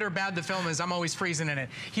how good or bad the film is, I'm always freezing in it.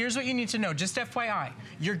 Here's what you need to know, just FYI,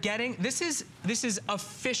 you're getting, this is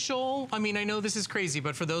official. I mean, I know this is crazy,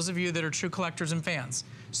 but for those of you that are true collectors and fans,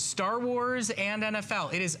 Star Wars and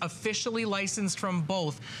NFL, it is officially licensed from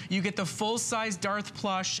both. You get the full-size Darth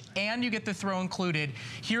plush and you get the throw included.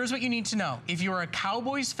 Here's what you need to know. If you're a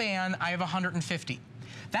Cowboys fan, I have 150.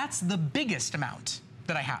 That's the biggest amount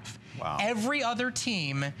that I have. Wow. Every other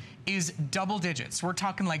team is double digits. We're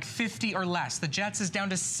talking like 50 or less. The Jets is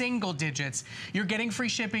down to single digits. You're getting free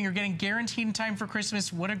shipping. You're getting guaranteed in time for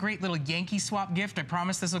Christmas. What a great little Yankee swap gift. I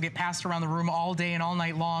promise this will get passed around the room all day and all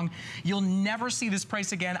night long. You'll never see this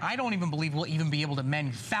price again. I don't even believe we'll even be able to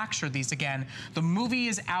manufacture these again. The movie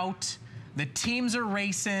is out. The teams are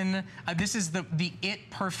racing. This is the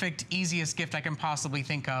perfect, easiest gift I can possibly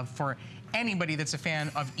think of for anybody that's a fan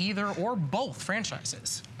of either or both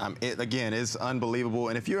franchises. Again, it's unbelievable.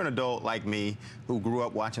 And if you're an adult like me who grew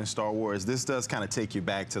up watching Star Wars, this does kind of take you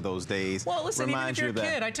back to those days. Well, listen, even if you're a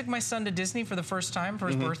kid, I took my son to Disney for the first time for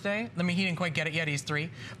his birthday. I mean, he didn't quite get it yet, he's 3.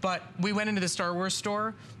 But we went into the Star Wars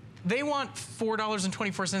store. They want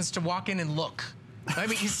 $4.24 to walk in and look. I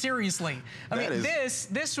mean, seriously. I mean,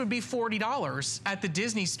 this would be $40 at the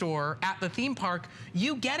Disney store at the theme park.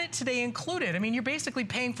 You get it today included. I mean, you're basically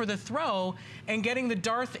paying for the throw and getting the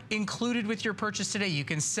Darth included with your purchase today. You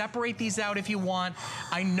can separate these out if you want.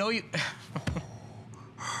 I know you...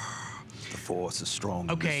 The Force is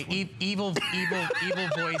strong. Okay, evil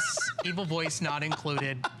voice not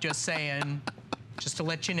included. Just saying. Just to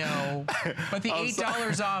let you know. But the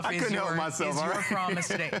 $8 off is your promise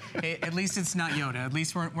today. Hey, at least it's not Yoda. At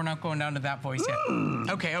least we're not going down to that voice yet.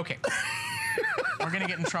 Okay. We're going to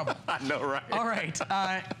get in trouble. I know, right? All right.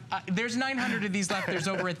 There's 900 of these left. There's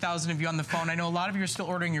over 1,000 of you on the phone. I know a lot of you are still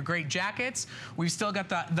ordering your great jackets. We've still got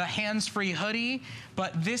the hands-free hoodie.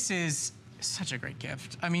 But this is such a great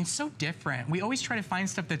gift. I mean, so different. We always try to find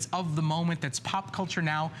stuff that's of the moment, that's pop culture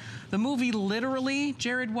now. The movie literally,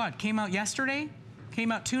 Jared, what, came out yesterday? Came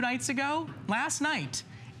out 2 nights ago, last night.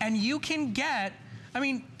 And you can get, I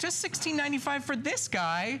mean, just $16.95 for this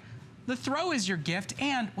guy. The throw is your gift.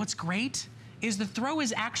 And what's great is the throw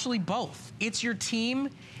is actually both. It's your team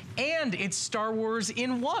and it's Star Wars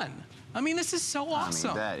in one. I mean, this is so awesome.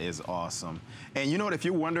 I mean, that is awesome. And you know what? If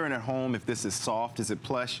you're wondering at home if this is soft, is it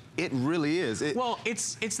plush? It really is. Well,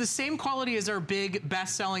 it's the same quality as our big,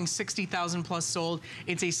 best-selling 60,000 plus sold.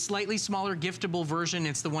 It's a slightly smaller, giftable version.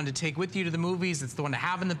 It's the one to take with you to the movies. It's the one to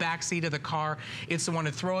have in the back seat of the car. It's the one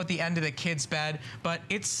to throw at the end of the kid's bed. But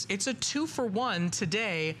it's a 2-for-1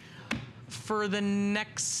 today for the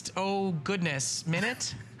next, oh goodness,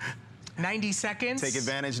 minute. 90 seconds. Take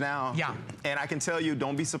advantage now. Yeah. And I can tell you,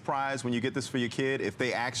 don't be surprised when you get this for your kid if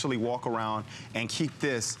they actually walk around and keep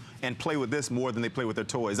this and play with this more than they play with their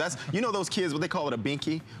toys. That's, you know those kids, what they call it a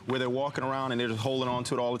binky, where they're walking around and they're just holding on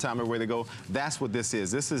to it all the time everywhere they go? That's what this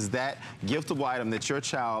is. This is that giftable item that your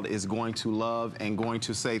child is going to love and going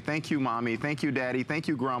to say, thank you, Mommy, thank you, Daddy, thank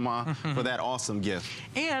you, Grandma, for that awesome gift.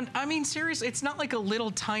 And, I mean, seriously, it's not like a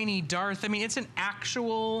little tiny Darth. I mean, it's an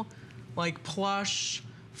actual, like, plush,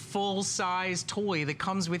 full-size toy that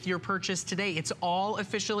comes with your purchase today. It's all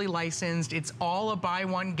officially licensed. It's all a buy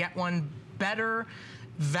one, get one better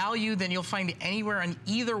value than you'll find anywhere on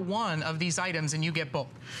either one of these items, and you get both.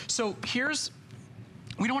 So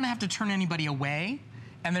we don't want to have to turn anybody away,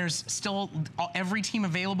 and there's still every team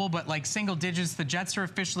available, but like single digits. The Jets are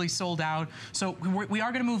officially sold out. So we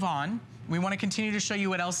are going to move on. We want to continue to show you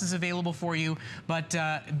what else is available for you, but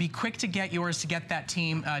be quick to get yours to get that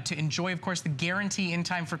team to enjoy, of course, the guarantee in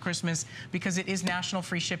time for Christmas, because it is National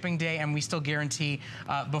Free Shipping Day, and we still guarantee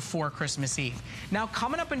before Christmas Eve. Now,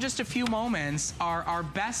 coming up in just a few moments are our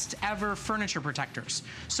best ever furniture protectors.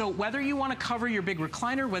 So whether you want to cover your big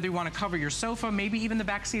recliner, whether you want to cover your sofa, maybe even the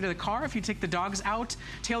back seat of the car, if you take the dogs out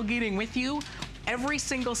tailgating with you, every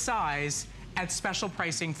single size at special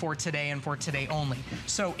pricing for today and for today only.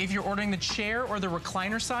 So if you're ordering the chair or the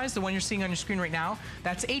recliner size, the one you're seeing on your screen right now,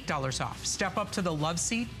 that's $8 off. Step up to the love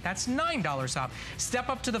seat, that's $9 off. Step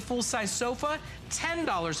up to the full-size sofa,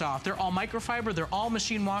 $10 off. They're all microfiber, they're all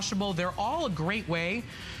machine washable, they're all a great way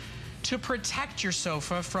to protect your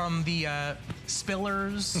sofa from the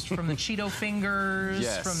spillers, from the Cheeto fingers,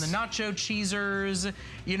 yes, from the nacho cheesers.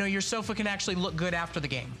 You know, your sofa can actually look good after the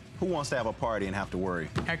game. Who wants to have a party and have to worry?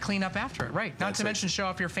 And clean up after it, right. Not to mention show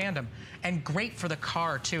off your fandom. And great for the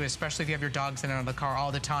car, too, especially if you have your dogs in and out of the car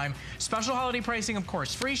all the time. Special holiday pricing, of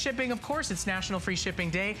course. Free shipping, of course. It's National Free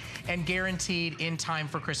Shipping Day and guaranteed in time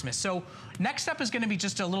for Christmas. So next up is going to be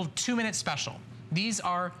just a little 2-minute special. These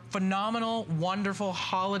are phenomenal, wonderful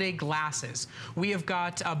holiday glasses. We have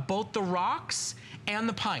got both the rocks and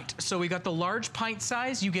the pint. So we got the large pint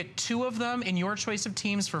size. You get 2 of them in your choice of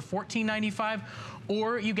teams for $14.95,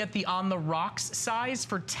 or you get the on the rocks size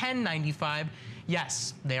for $10.95.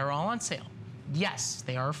 Yes, they are all on sale. Yes,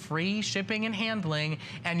 they are free shipping and handling,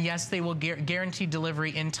 and yes, they will guarantee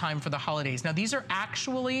delivery in time for the holidays. Now, these are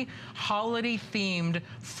actually holiday-themed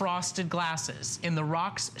frosted glasses in the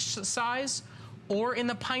rocks size or in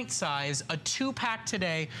the pint size, a 2-pack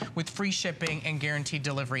today with free shipping and guaranteed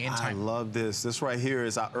delivery in time. I love this. This right here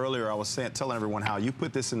is, earlier I was telling everyone how you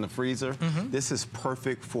put this in the freezer. This is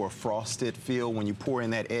perfect for a frosted feel when you pour in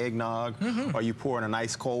that eggnog or you pour in a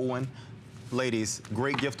nice cold one. Ladies,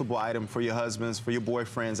 great giftable item for your husbands, for your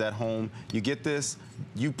boyfriends at home. You get this,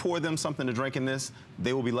 you pour them something to drink in this,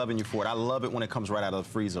 they will be loving you for it. I love it when it comes right out of the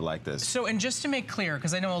freezer like this. So, and just to make clear,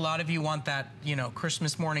 because I know a lot of you want that, you know,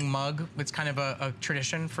 Christmas morning mug. It's kind of a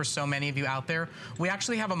tradition for so many of you out there. We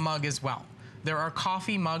actually have a mug as well. There are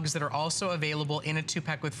coffee mugs that are also available in a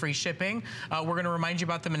 2-pack with free shipping. We're going to remind you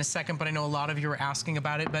about them in a second, but I know a lot of you are asking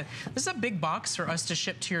about it. But this is a big box for us to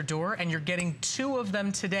ship to your door, and you're getting 2 of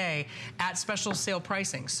them today at special sale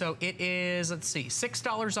pricing. So it is, let's see,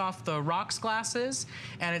 $6 off the rocks glasses,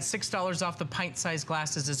 and it's $6 off the pint-sized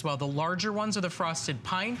glasses as well. The larger ones are the frosted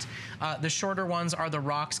pint. The shorter ones are the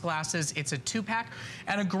rocks glasses. It's a 2-pack,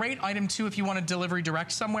 and a great item, too, if you want a delivery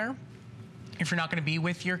direct somewhere. If you're not going to be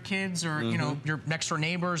with your kids or you know, your next door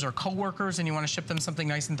neighbors or coworkers and you want to ship them something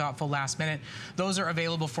nice and thoughtful last minute, those are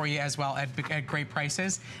available for you as well at great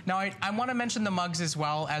prices. Now, I want to mention the mugs as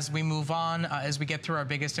well as we move on, as we get through our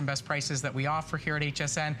biggest and best prices that we offer here at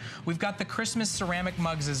HSN. We've got the Christmas ceramic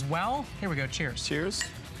mugs as well. Here we go. Cheers. Cheers.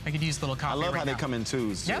 I could use a little coffee. I love how they come in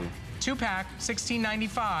twos, too. Yep. 2-pack,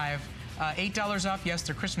 $16.95. $8 off. Yes,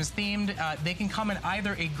 they're Christmas themed. They can come in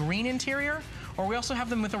either a green interior, or we also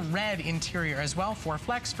have them with a red interior as well. 4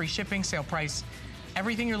 flex, free shipping, sale price,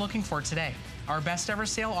 everything you're looking for today. Our best ever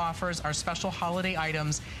sale offers, our special holiday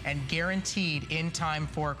items, and guaranteed in time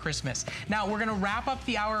for Christmas. Now, we're gonna wrap up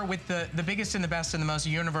the hour with the biggest and the best and the most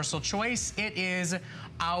universal choice. It is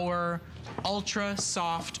our Ultra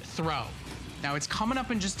Soft Throw. Now, it's coming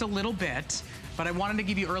up in just a little bit, but I wanted to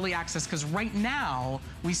give you early access because right now,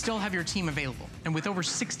 we still have your team available. And with over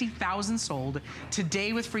 60,000 sold,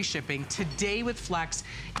 today with free shipping, today with Flex,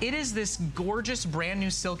 it is this gorgeous, brand new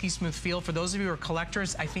silky smooth feel. For those of you who are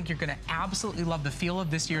collectors, I think you're gonna absolutely love the feel of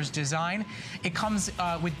this year's design. It comes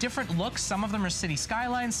with different looks. Some of them are city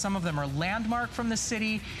skylines, some of them are landmark from the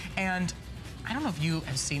city, and I don't know if you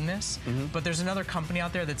have seen this, but there's another company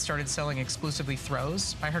out there that started selling exclusively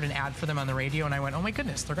throws. I heard an ad for them on the radio and I went, oh my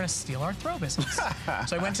goodness, they're gonna steal our throw business.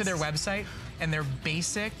 So I went to their website and their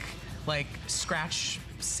basic, like, scratch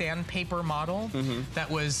sandpaper model that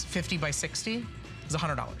was 50 by 60 was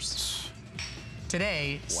 $100.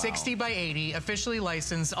 Today, wow. 60 by 80, officially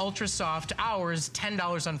licensed, ultra soft, hours,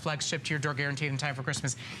 $10 on Flex, shipped to your door, guaranteed in time for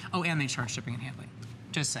Christmas. Oh, and they charge shipping and handling.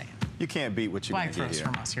 Just saying. You can't beat what you get here.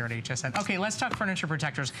 From us here at HSN. Okay, let's talk furniture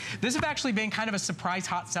protectors. This has actually been kind of a surprise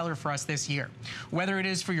hot seller for us this year. Whether it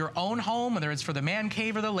is for your own home, whether it's for the man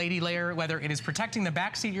cave or the lady layer, whether it is protecting the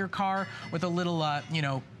backseat of your car with a little, you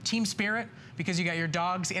know, team spirit, because you got your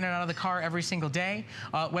dogs in and out of the car every single day,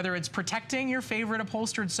 whether it's protecting your favorite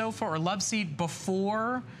upholstered sofa or love seat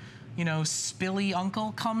before, you know, spilly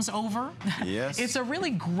uncle comes over. Yes. It's a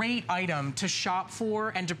really great item to shop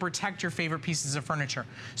for and to protect your favorite pieces of furniture.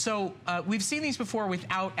 So we've seen these before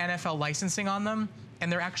without NFL licensing on them, and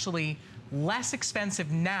they're actually less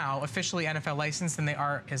expensive now, officially NFL licensed, than they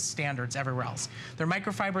are as standards everywhere else. They're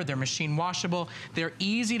microfiber, they're machine washable, they're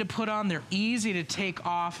easy to put on, they're easy to take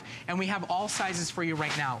off, and we have all sizes for you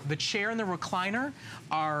right now. The chair and the recliner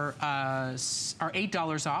are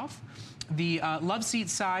 $8 off. The love seat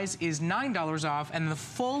size is $9 off, and the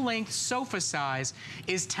full-length sofa size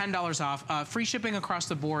is $10 off. Free shipping across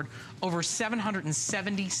the board. Over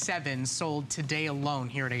 777 sold today alone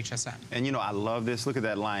here at HSN. And you know, I love this. Look at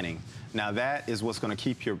that lining. Now that is what's going to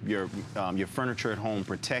keep your furniture at home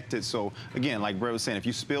protected. So again, like Brett was saying, if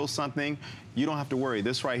you spill something, you don't have to worry.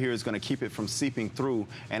 This right here is going to keep it from seeping through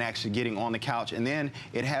and actually getting on the couch. And then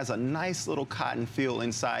it has a nice little cotton feel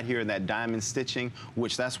inside here in that diamond stitching,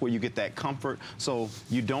 which that's where you get that comfort. So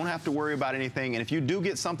you don't have to worry about anything. And if you do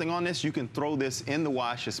get something on this, you can throw this in the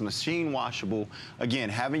wash. It's machine washable. Again,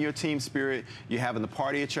 having your team spirit, you're having the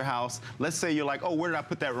party at your house. Let's say you're like, oh, where did I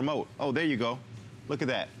put that remote? Oh, there you go. Look at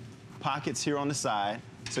that. Pockets here on the side.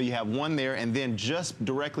 So you have one there, and then just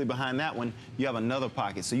directly behind that one, you have another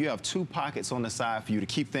pocket. So you have 2 pockets on the side for you to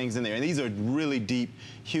keep things in there. And these are really deep,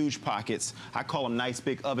 huge pockets. I call them nice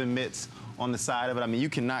big oven mitts on the side of it. I mean, you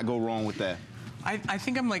cannot go wrong with that. I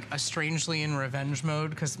think I'm like strangely in revenge mode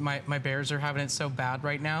because my Bears are having it so bad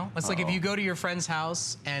right now. It's like if you go to your friend's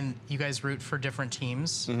house and you guys root for different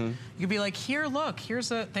teams, you could be like, here, look, here's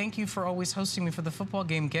a thank you for always hosting me for the football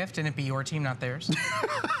game gift, and it'd be your team, not theirs.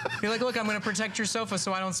 You're like, look, I'm going to protect your sofa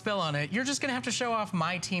so I don't spill on it. You're just going to have to show off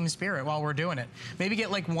my team spirit while we're doing it. Maybe get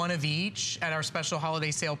like one of each at our special holiday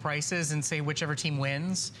sale prices and say whichever team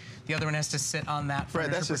wins, the other one has to sit on that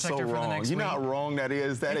furniture that's just protector so for the wrong. next You know week. how wrong that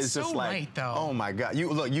is? That It's is just so like, right, though. Oh my God.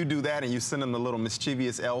 You do that and you send them the little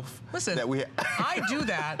mischievous elf. Listen, that we I do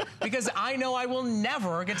that because I know I will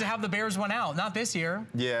never get to have the Bears one out. Not this year.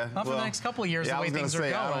 Yeah. Not for the next couple of years, yeah, the way things are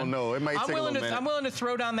going. I don't know. It might take a little minute. I'm willing to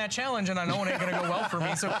throw down that challenge, and I know it ain't going to go well for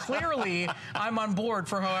me. So clearly, I'm on board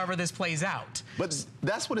for however this plays out. But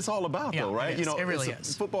that's what it's all about, though, right? You know, it really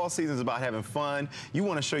is. Football season is about having fun. You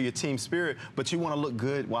want to show your team spirit, but you want to look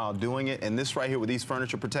good while doing it. And this right here with these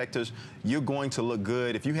furniture protectors, you're going to look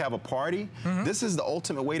good. If you have a party, this is the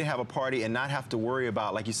ultimate way to have a party and not have to worry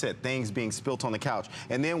about, like you said, things being spilt on the couch.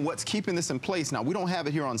 And then what's keeping this in place, now we don't have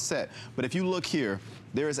it here on set, but if you look here,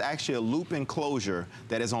 there is actually a loop enclosure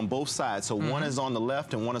that is on both sides. So one is on the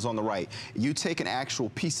left and one is on the right. You take an actual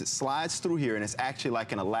piece that slides through here, and it's actually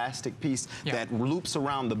like an elastic piece that loops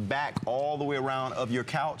around the back all the way around of your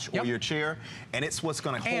couch or your chair, and it's what's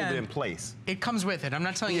going to hold it in place. It comes with it. I'm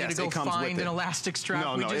not telling you to go find an elastic strap.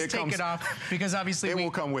 No, we just take it off because obviously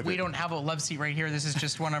we don't have a love seat right here. This is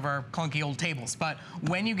just one of our clunky old tables. But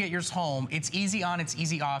when you get yours home, it's easy on, it's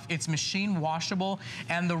easy off. It's machine washable,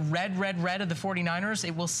 and the red of the 49ers,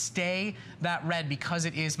 it will stay that red because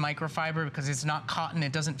it is microfiber, because it's not cotton,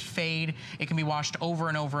 it doesn't fade. It can be washed over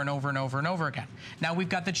and over and over and over and over again. Now we've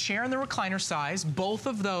got the chair and the recliner size. Both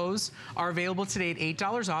of those are available today at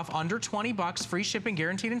 $8 off, under 20 bucks, free shipping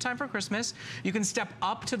guaranteed in time for Christmas. You can step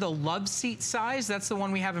up to the love seat size. That's the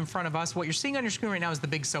one we have in front of us. What you're seeing on your screen right now is the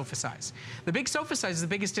big sofa size. The big sofa size is the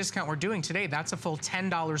biggest discount we're doing today. That's a full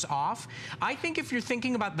 $10 off. I think if you're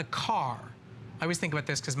thinking about the car, I always think about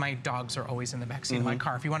this because my dogs are always in the back seat of my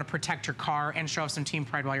car. If you want to protect your car and show off some team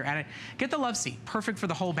pride while you're at it, get the love seat. Perfect for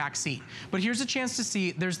the whole back seat. But here's a chance to see,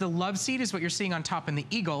 there's the love seat is what you're seeing on top in the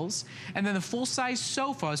Eagles, and then the full-size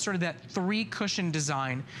sofa, sort of that 3-cushion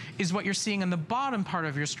design, is what you're seeing on the bottom part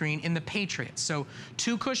of your screen in the Patriots. So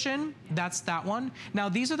 2-cushion, that's that one. Now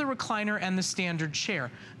these are the recliner and the standard chair.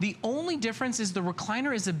 The only difference is the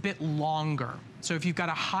recliner is a bit longer. So if you've got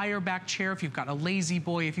a higher back chair, if you've got a lazy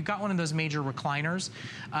boy, if you've got one of those major recliners,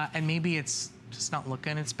 and maybe it's just not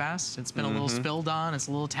looking its best, it's been a little spilled on, it's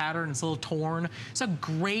a little tattered, it's a little torn, it's a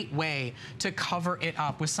great way to cover it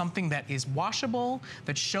up with something that is washable,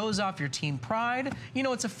 that shows off your team pride. You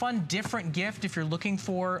know, it's a fun, different gift if you're looking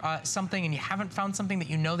for something and you haven't found something that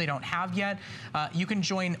you know they don't have yet. You can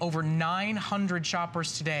join over 900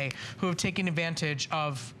 shoppers today who have taken advantage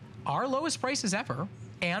of our lowest prices ever,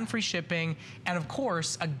 and free shipping, and of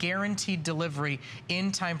course, a guaranteed delivery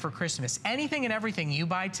in time for Christmas. Anything and everything you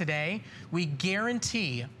buy today, we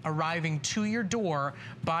guarantee arriving to your door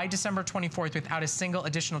by December 24th without a single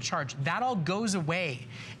additional charge. That all goes away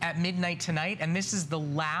at midnight tonight, and this is the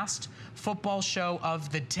last football show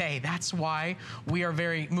of the day. That's why we are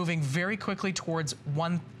moving very quickly towards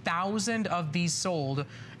 1,000 of these sold.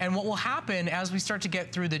 And what will happen as we start to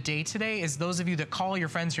get through the day today is those of you that call your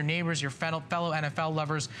friends, your neighbors, your fellow NFL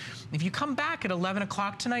lovers, if you come back at 11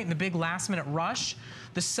 o'clock tonight in the big last-minute rush,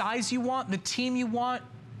 the size you want, the team you want,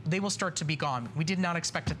 they will start to be gone. We did not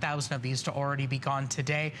expect 1,000 of these to already be gone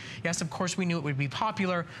today. Yes, of course, we knew it would be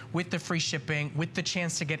popular with the free shipping, with the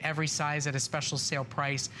chance to get every size at a special sale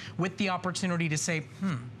price, with the opportunity to say,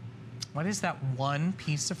 What is that one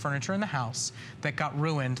piece of furniture in the house that got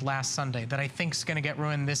ruined last Sunday that I think is going to get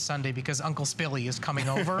ruined this Sunday because Uncle Spilly is coming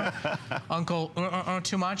over? Uncle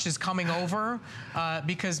Too Much is coming over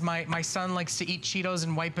because my son likes to eat Cheetos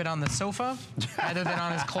and wipe it on the sofa rather than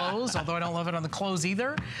on his clothes, although I don't love it on the clothes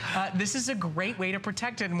either. This is a great way to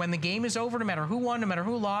protect it. And when the game is over, no matter who won, no matter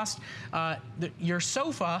who lost, your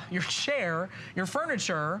sofa, your chair, your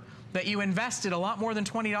furniture that you invested a lot more than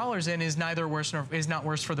 $20 in is neither worse nor is not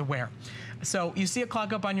worse for the wear. So you see it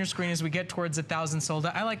clock up on your screen as we get towards 1,000 sold.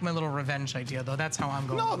 I like my little revenge idea, though. That's how I'm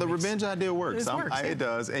going. No, the revenge idea works. It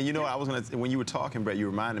does. And you know, I was gonna, when you were talking, Brett, you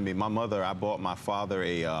reminded me. My mother, I bought my father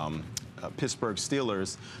a Pittsburgh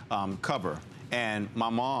Steelers cover. And my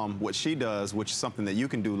mom, what she does, which is something that you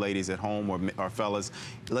can do, ladies at home or fellas,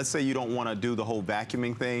 let's say you don't want to do the whole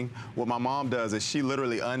vacuuming thing. What my mom does is she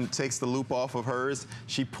literally takes the loop off of hers,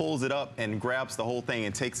 she pulls it up and grabs the whole thing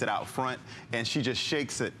and takes it out front, and she just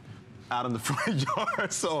shakes it out in the front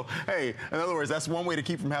yard. So, hey, in other words, that's one way to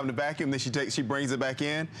keep from having to vacuum. Then she brings it back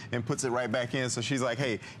in and puts it right back in. So she's like,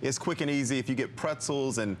 hey, it's quick and easy. If you get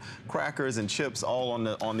pretzels and crackers and chips all on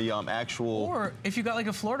the actual. Or if you got like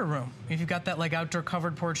a Florida room, if you've got that like outdoor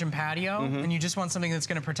covered porch and patio, and you just want something that's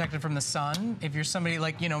going to protect it from the sun. If you're somebody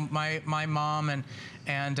like, you know, my mom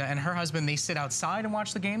and her husband, they sit outside and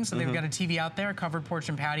watch the game, so they've got a TV out there, covered porch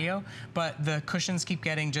and patio, but the cushions keep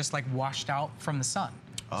getting just like washed out from the sun.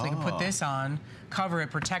 So you can put this on, cover it,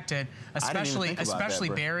 protect it. Especially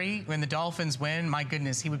Barry, when the Dolphins win, my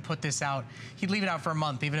goodness, he would put this out. He'd leave it out for a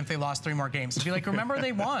month, even if they lost 3 more games. He'd be like, remember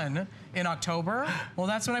they won in October? Well,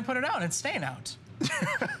 that's when I put it out. It's staying out.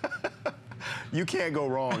 You can't go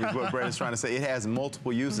wrong, is what Brett is trying to say. It has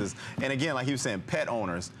multiple uses. And again, like he was saying, pet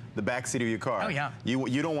owners, the back seat of your car. Oh, yeah.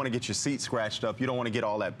 You don't want to get your seat scratched up. You don't want to get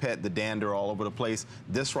all that the dander all over the place.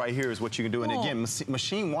 This right here is what you can do. And again,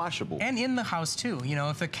 machine washable. And in the house, too. You know,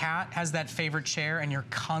 if the cat has that favorite chair and you're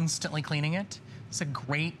constantly cleaning it, it's a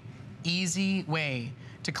great, easy way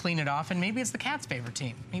to clean it off. And maybe it's the cat's favorite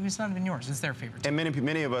team. Maybe it's not even yours. It's their favorite team. And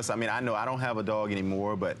many of us, I mean, I know I don't have a dog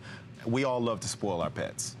anymore, but we all love to spoil our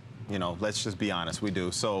pets. You know, let's just be honest, we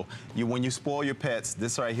do. So when you spoil your pets,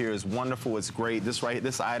 this right here is wonderful. It's great.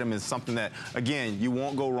 This item is something that, again, you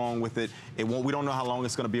won't go wrong with it. We don't know how long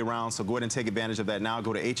it's going to be around, so go ahead and take advantage of that now.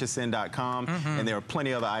 Go to hsn.com, and there are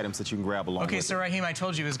plenty of other items that you can grab along with it. Okay, so Raheem, I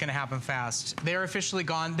told you it was going to happen fast. They're officially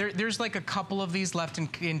gone. There's like a couple of these left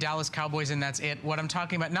in Dallas Cowboys, and that's it. What I'm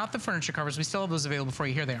talking about, not the furniture covers. We still have those available for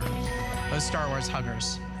you. Here they are. Those Star Wars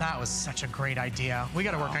huggers. That was such a great idea. We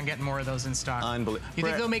got to work on getting more of those in stock. Unbelievable. You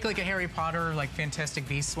think they'll make like a Harry Potter, like Fantastic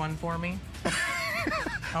Beasts one for me?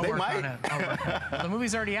 I'll work on it. The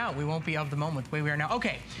movie's already out. We won't be of the moment the way we are now.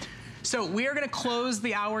 Okay. So we are going to close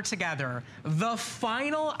the hour together. The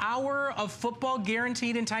final hour of football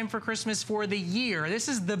guaranteed in time for Christmas for the year. This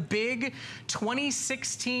is the big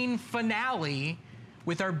 2016 finale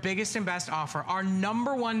with our biggest and best offer. Our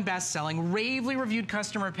 #1 best-selling, ravely reviewed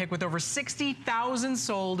customer pick with over 60,000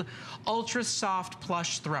 sold ultra soft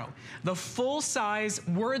plush throw. The full size,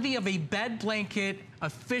 worthy of a bed blanket,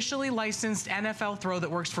 officially licensed NFL throw that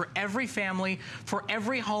works for every family, for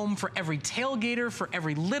every home, for every tailgater, for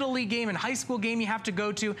every Little League game and high school game you have to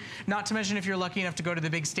go to, not to mention if you're lucky enough to go to the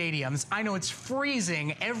big stadiums. I know it's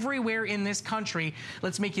freezing everywhere in this country.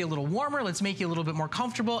 Let's make you a little warmer, let's make you a little bit more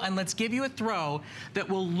comfortable, and let's give you a throw that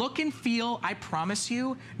will look and feel, I promise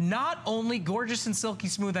you, not only gorgeous and silky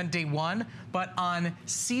smooth on day 1, but on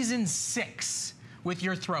season 6. With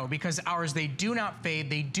your throw, because ours, they do not fade,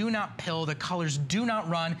 they do not pill, the colors do not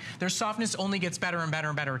run, their softness only gets better and better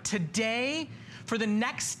and better. Today, for the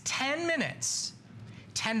next 10 minutes,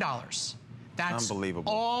 $10. That's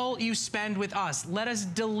unbelievable. All you spend with us. Let us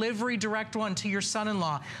delivery direct one to your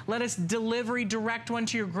son-in-law. Let us delivery direct one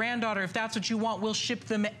to your granddaughter. If that's what you want, we'll ship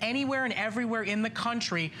them anywhere and everywhere in the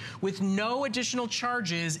country with no additional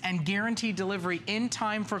charges and guaranteed delivery in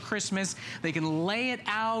time for Christmas. They can lay it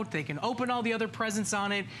out. They can open all the other presents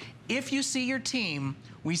on it. If you see your team,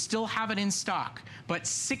 we still have it in stock. But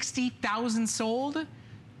 60,000 sold,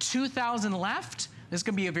 2,000 left. This is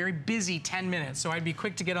going to be a very busy 10 minutes, so I'd be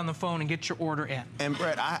quick to get on the phone and get your order in. And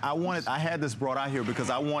Brett, I had this brought out here because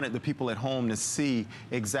I wanted the people at home to see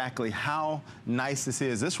exactly how nice this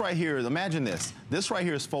is. This right here, imagine this. This right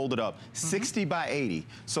here is folded up, 60 by 80.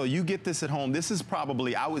 So you get this at home. This is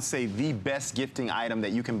probably, I would say, the best gifting item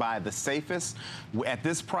that you can buy, the safest. At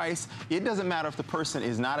this price, it doesn't matter if the person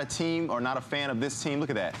is not a team or not a fan of this team. Look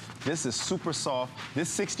at that. This is super soft. This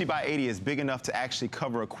 60 by 80 is big enough to actually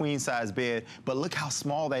cover a queen-size bed, but look how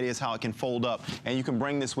small that is, how it can fold up, and you can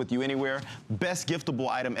bring this with you anywhere. Best giftable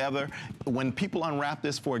item ever. When people unwrap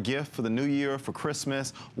this for a gift for the new year, for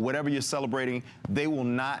Christmas, whatever you're celebrating, they will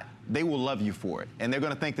not they will love you for it. And they're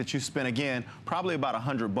going to think that you spent, again, probably about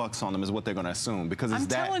 $100 on them is what they're going to assume, because it's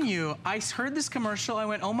that. I'm telling you, I heard this commercial, I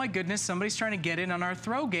went, oh my goodness, somebody's trying to get in on our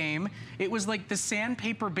throw game. It was like the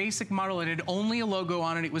sandpaper basic model. It had only a logo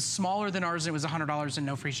on it. It was smaller than ours, and it was $100 and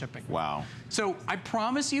no free shipping. Wow. So I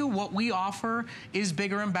promise you, what we offer is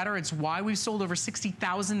bigger and better. It's why we've sold over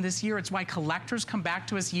 60,000 this year. It's why collectors come back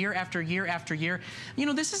to us year after year after year. You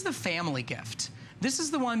know, this is the family gift. This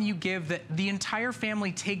is the one you give that the entire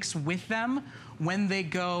family takes with them when they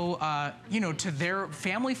go, you know, to their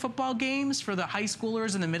family football games for the high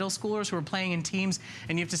schoolers and the middle schoolers who are playing in teams,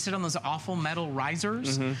 and you have to sit on those awful metal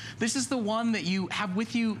risers. This is the one that you have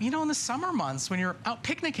with you, you know, in the summer months when you're out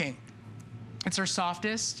picnicking. It's our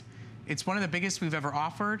softest. It's one of the biggest we've ever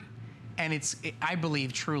offered. And I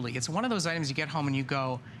believe, truly, it's one of those items you get home and you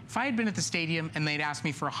go, if I had been at the stadium and they'd asked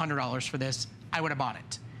me for $100 for this, I would have bought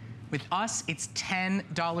it. With us, it's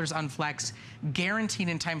 $10 on Flex, guaranteed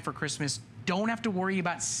in time for Christmas. Don't have to worry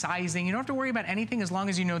about sizing. You don't have to worry about anything as long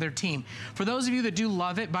as you know their team. For those of you that do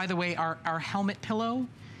love it, by the way, our helmet pillow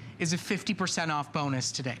is a 50% off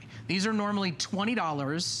bonus today. These are normally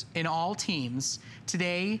 $20 in all teams.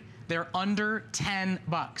 Today, they're under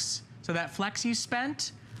 $10. So that Flex you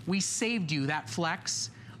spent, we saved you that Flex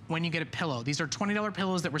when you get a pillow. These are $20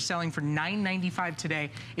 pillows that we're selling for $9.95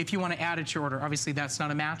 today. If you want to add it to your order, obviously that's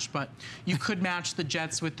not a match, but you could match the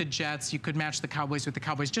Jets with the Jets. You could match the Cowboys with the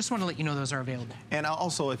Cowboys. Just want to let you know those are available. And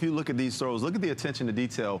also, if you look at these throws, look at the attention to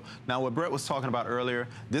detail. Now, what Brett was talking about earlier,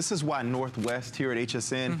 this is why Northwest here at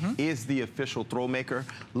HSN is the official throw maker.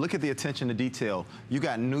 Look at the attention to detail. You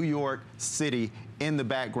got New York City in the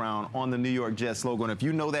background on the New York Jets logo. And if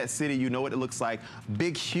you know that city, you know what it looks like.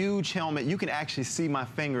 Big, huge helmet. You can actually see my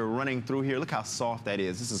finger running through here. Look how soft that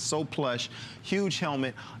is. This is so plush. Huge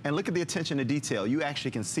helmet. And look at the attention to detail. You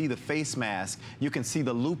actually can see the face mask. You can see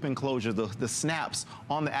the loop enclosure, the snaps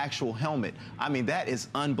on the actual helmet. I mean, that is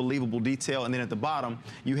unbelievable detail. And then at the bottom,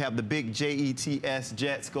 you have the big Jets,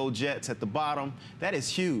 Jets, go Jets at the bottom. That is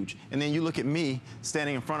huge. And then you look at me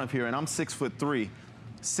standing in front of here, and I'm 6'3",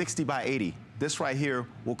 60 by 80. This right here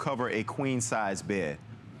will cover a queen-size bed.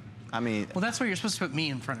 I mean... Well, that's where you're supposed to put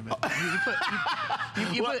me in front of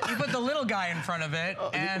it. You put the little guy in front of it,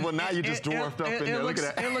 and... Well, now you just dwarfed up in there. Look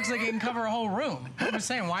at that. It looks like it can cover a whole room. I'm just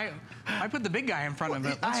saying, why put the big guy in front of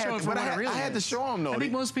it? Let's show it for what it really is. I had to show him, though. I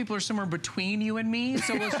think most people are somewhere between you and me,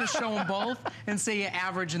 so let's just show them both and say you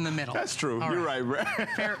average in the middle. That's true. You're right, Brett.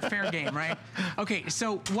 Fair game, right? Okay,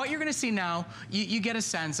 so what you're going to see now, you get a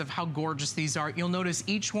sense of how gorgeous these are. You'll notice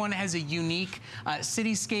each one has a unique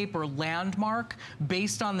cityscape or landmark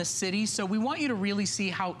based on the city, so we want you to really see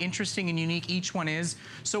how interesting and unique each one is.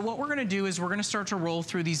 So what we're going to do is we're going to start to roll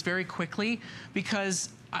through these very quickly, because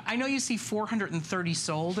I know you see 430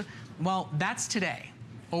 sold. Well, that's today.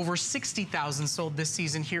 Over 60,000 sold this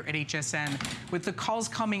season here at HSN. With the calls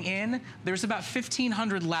coming in, there's about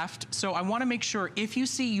 1,500 left. So I want to make sure if you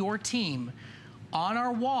see your team on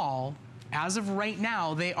our wall, as of right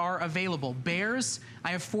now, they are available. Bears,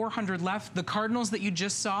 I have 400 left. The Cardinals that you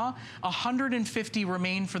just saw, 150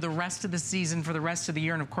 remain for the rest of the season, for the rest of the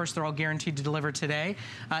year, and of course, they're all guaranteed to deliver today.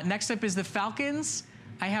 Next up is the Falcons.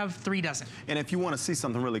 I have 3 dozen. And if you want to see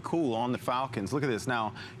something really cool on the Falcons, look at this.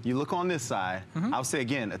 Now, you look on this side, I'll say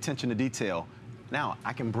again, attention to detail. Now,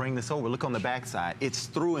 I can bring this over. Look on the back side. It's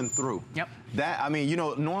through and through. Yep. That, I mean, you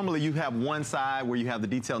know, normally you have one side where you have the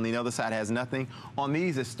detail and the other side has nothing. On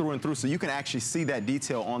these, it's through and through, so you can actually see that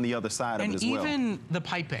detail on the other side of it as well. And even the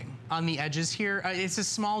piping on the edges here, it's a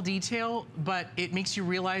small detail, but it makes you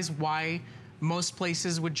realize why most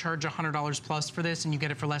places would charge $100 plus for this, and you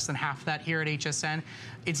get it for less than half that here at HSN.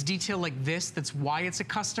 It's detail like this, that's why it's a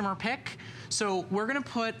customer pick. So we're gonna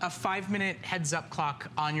put a 5-minute heads up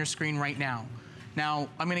clock on your screen right now. Now,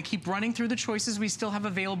 I'm going to keep running through the choices we still have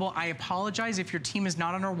available. I apologize if your team is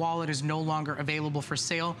not on our wall. It is no longer available for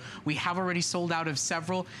sale. We have already sold out of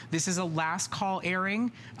several. This is a last call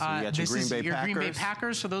airing. So you got this is your Green Bay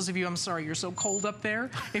Packers. For those of you, I'm sorry, you're so cold up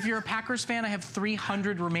there. If you're a Packers fan, I have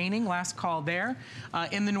 300 remaining. Last call there.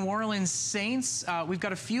 In the New Orleans Saints, we've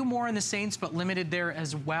got a few more in the Saints, but limited there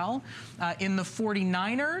as well. In the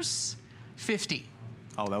 49ers, 50.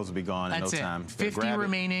 Oh, those will be gone in no time. 50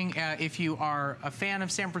 remaining. If you are a fan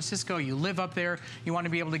of San Francisco, you live up there, you want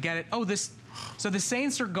to be able to get it. Oh, so the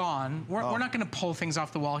Saints are gone. We're not going to pull things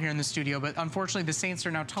off the wall here in the studio, but unfortunately the Saints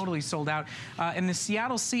are now totally sold out. And the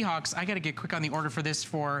Seattle Seahawks, I got to get quick on the order for this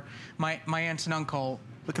for my aunt and uncle.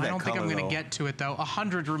 Look at that I don't think I'm color, going to get to it, though.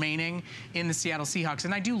 100 remaining in the Seattle Seahawks.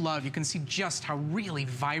 And I do love, you can see just how really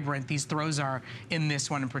vibrant these throws are in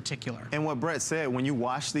this one in particular. And what Brett said, when you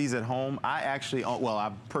wash these at home, I actually, well,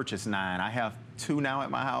 I've purchased 9. I have 2 now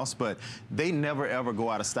at my house, but they never, ever go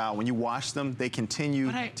out of style. When you wash them, they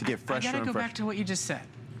continue to get fresher and fresher. I gotta go back to what you just said.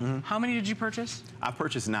 How many did you purchase? I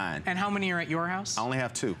purchased 9. And how many are at your house? I only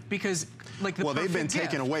have 2. Because, like, well, they've been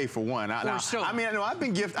taken away for one. I mean,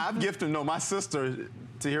 I've gifted, my sister,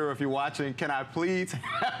 to hear if you're watching, can I please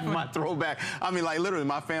have my throwback? I mean, like, literally,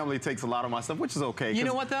 my family takes a lot of my stuff, which is okay. You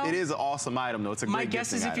know what, though? It is an awesome item, though. It's a great My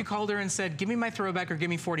guess is if item. you called her and said, give me my throwback or give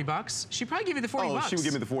me $40, she'd probably give you the $40. Oh, she would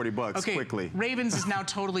give me the $40 quickly. Ravens is now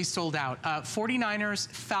totally sold out. 49ers,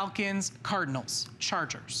 Falcons, Cardinals,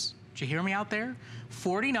 Chargers. Did you hear me out there?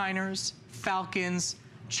 49ers, Falcons,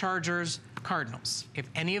 Chargers, Cardinals. If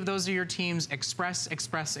any of those are your teams, express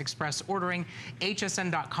ordering,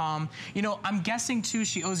 hsn.com. You know, I'm guessing, too,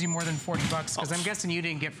 she owes you more than $40 because I'm guessing you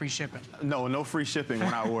didn't get free shipping. No free shipping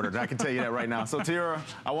when I ordered. I can tell you that right now. So, Tiara,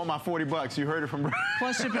 I want my $40. You heard it from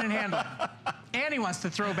Plus shipping and handling. And he wants to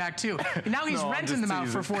throw back, too. Now he's renting them out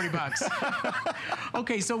for $40.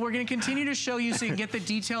 Okay, so we're going to continue to show you so you can get the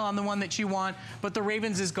detail on the one that you want, but the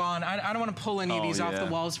Ravens is gone. I don't want to pull any of these off the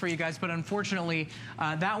walls for you guys, but unfortunately,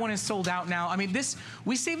 that one is sold out now. I mean,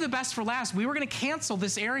 we saved the best for last. We were going to cancel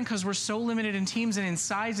this airing because we're so limited in teams and in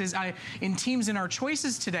sizes, in teams in our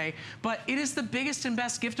choices today, but it is the biggest and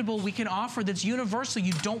best giftable we can offer that's universal.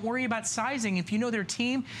 You don't worry about sizing. If you know their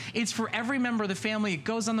team, it's for every member of the family. It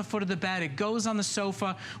goes on the foot of the bed. It goes on the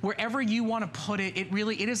sofa, wherever you want to put it.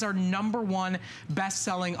 It is our #1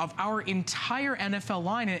 best-selling of our entire NFL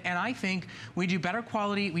line, and I think we do better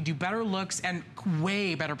quality, we do better looks, and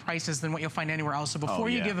way better prices than what you'll find anywhere else. So before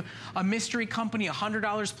you give a mystery company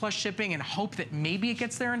 $100 plus shipping and hope that maybe it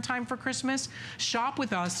gets there in time for Christmas, shop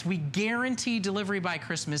with us. We guarantee delivery by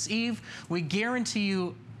Christmas Eve. We guarantee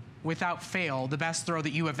you, without fail, the best throw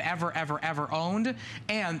that you have ever owned,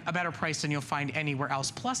 and a better price than you'll find anywhere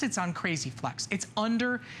else. Plus, it's on Crazy Flex. It's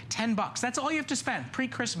under $10. That's all you have to spend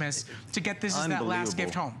pre-Christmas to get this as that last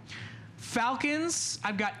gift home. Falcons,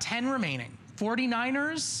 I've got 10 remaining.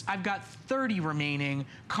 49ers, I've got 30 remaining.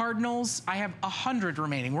 Cardinals, I have 100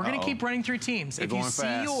 remaining. We're going to keep running through teams. If you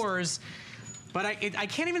see yours, but I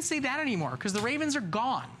can't even say that anymore because the Ravens are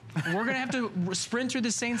gone. We're going to have to sprint through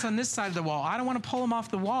the Saints on this side of the wall. I don't want to pull them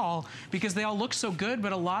off the wall because they all look so good,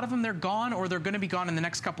 but a lot of them, they're gone or they're going to be gone in the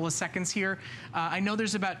next couple of seconds here. I know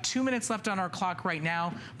there's about 2 minutes left on our clock right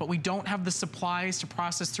now, but we don't have the supplies to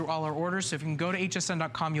process through all our orders. So if you can go to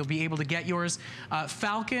hsn.com, you'll be able to get yours.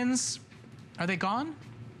 Falcons, are they gone?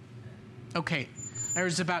 Okay.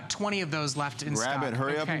 There's about 20 of those left in stock. Grab it.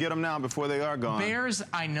 Hurry up and get them now before they are gone. Bears,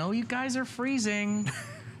 I know you guys are freezing.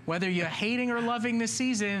 Whether you're hating or loving this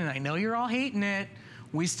season, and I know you're all hating it,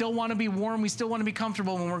 we still want to be warm. We still want to be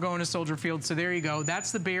comfortable when we're going to Soldier Field. So there you go.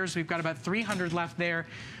 That's the Bears. We've got about 300 left there.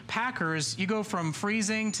 Packers, you go from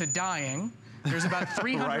freezing to dying. There's about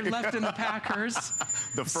 300 left in the Packers.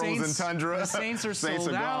 The frozen tundra. The Saints are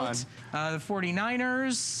sold out. The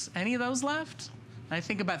 49ers, any of those left? I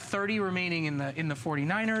think about 30 remaining in the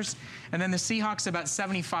 49ers, and then the Seahawks about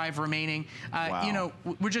 75 remaining. You know,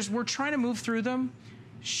 we're trying to move through them.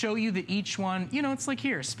 Show you that each one, you know, it's like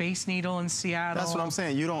here, Space Needle in Seattle. That's what I'm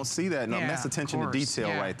saying. You don't see that. No, that's attention to detail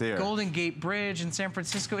right there. Golden Gate Bridge in San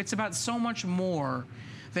Francisco. It's about so much more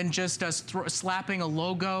than just us slapping a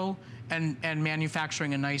logo and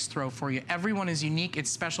manufacturing a nice throw for you. Everyone is unique, it's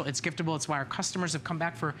special, it's giftable. It's why our customers have come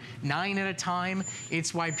back for 9 at a time.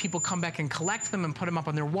 It's why people come back and collect them and put them up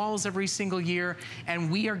on their walls every single year.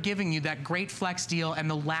 And we are giving you that great flex deal and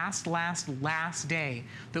the last day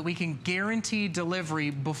that we can guarantee delivery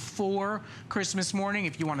before Christmas morning.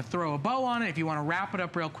 If you want to throw a bow on it, if you want to wrap it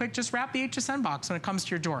up real quick, just wrap the HSN box when it comes to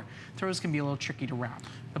your door. Throws can be a little tricky to wrap.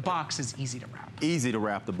 The box is easy to wrap. Easy to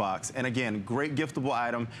wrap the box. And again, great giftable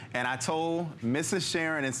item. And I told Mrs.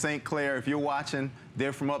 Sharon in St. Clair, if you're watching,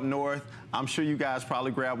 they're from up north. I'm sure you guys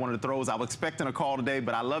probably grabbed one of the throws. I was expecting a call today,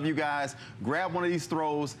 but I love you guys. Grab one of these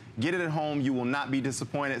throws, get it at home. You will not be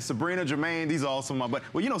disappointed. Sabrina, Jermaine, these are also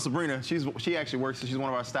well, you know Sabrina, she actually works, she's one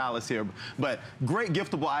of our stylists here. But great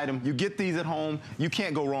giftable item. You get these at home. You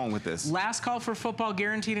can't go wrong with this. Last call for football,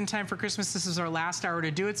 guaranteed in time for Christmas. This is our last hour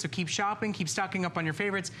to do it, so keep shopping, keep stocking up on your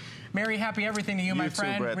favorites. Merry, happy everything to you, my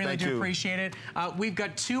friend. Brett. Really do appreciate it. We've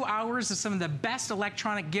got 2 hours of some of the best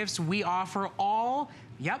electronic gifts we offer, all,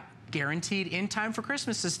 guaranteed in time for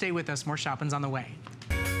Christmas. So stay with us. More shopping's on the way.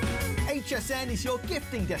 HSN is your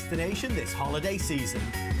gifting destination this holiday season.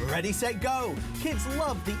 Ready, set, go. Kids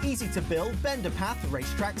love the easy-to-build Bender Path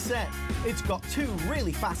racetrack set. It's got 2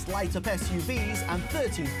 really fast light-up SUVs and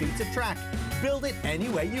 13 feet of track. Build it any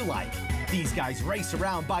way you like. These guys race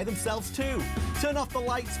around by themselves too. Turn off the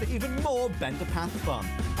lights for even more Bender Path fun.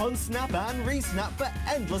 Unsnap and resnap for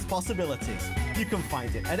endless possibilities. You can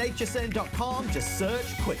find it at hsn.com. Just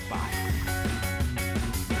search Quick Buy.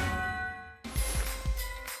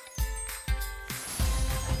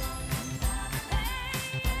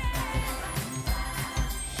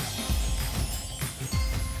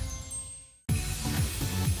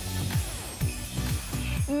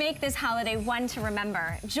 Make this holiday one to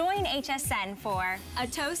remember. Join HSN for A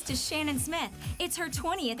toast to Shannon Smith. It's her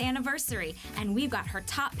 20th anniversary, and we've got her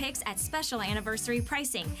top picks at special anniversary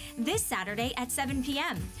pricing this Saturday at 7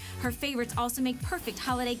 p.m. Her favorites also make perfect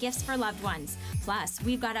holiday gifts for loved ones. Plus,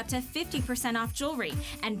 we've got up to 50% off jewelry,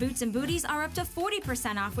 and boots and booties are up to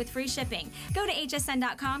 40% off with free shipping. Go to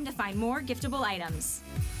hsn.com to find more giftable items.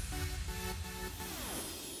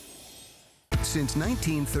 Since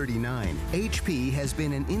 1939, HP has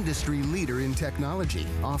been an industry leader in technology,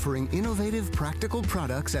 offering innovative, practical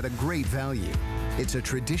products at a great value. It's a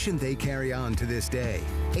tradition they carry on to this day.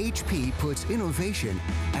 HP puts innovation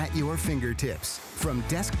at your fingertips. From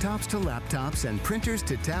desktops to laptops and printers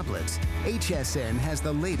to tablets, HSN has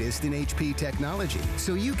the latest in HP technology,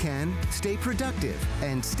 so you can stay productive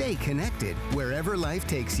and stay connected wherever life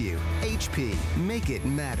takes you. HP, make it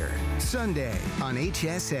matter. Sunday on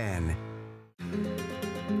HSN.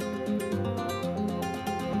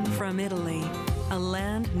 From Italy, a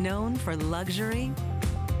land known for luxury,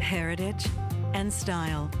 heritage, and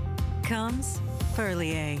style, comes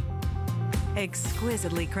Perlier.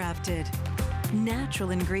 Exquisitely crafted,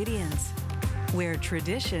 natural ingredients, where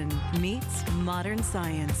tradition meets modern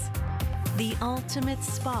science. The ultimate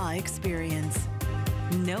spa experience.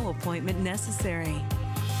 No appointment necessary.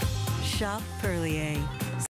 Shop Perlier.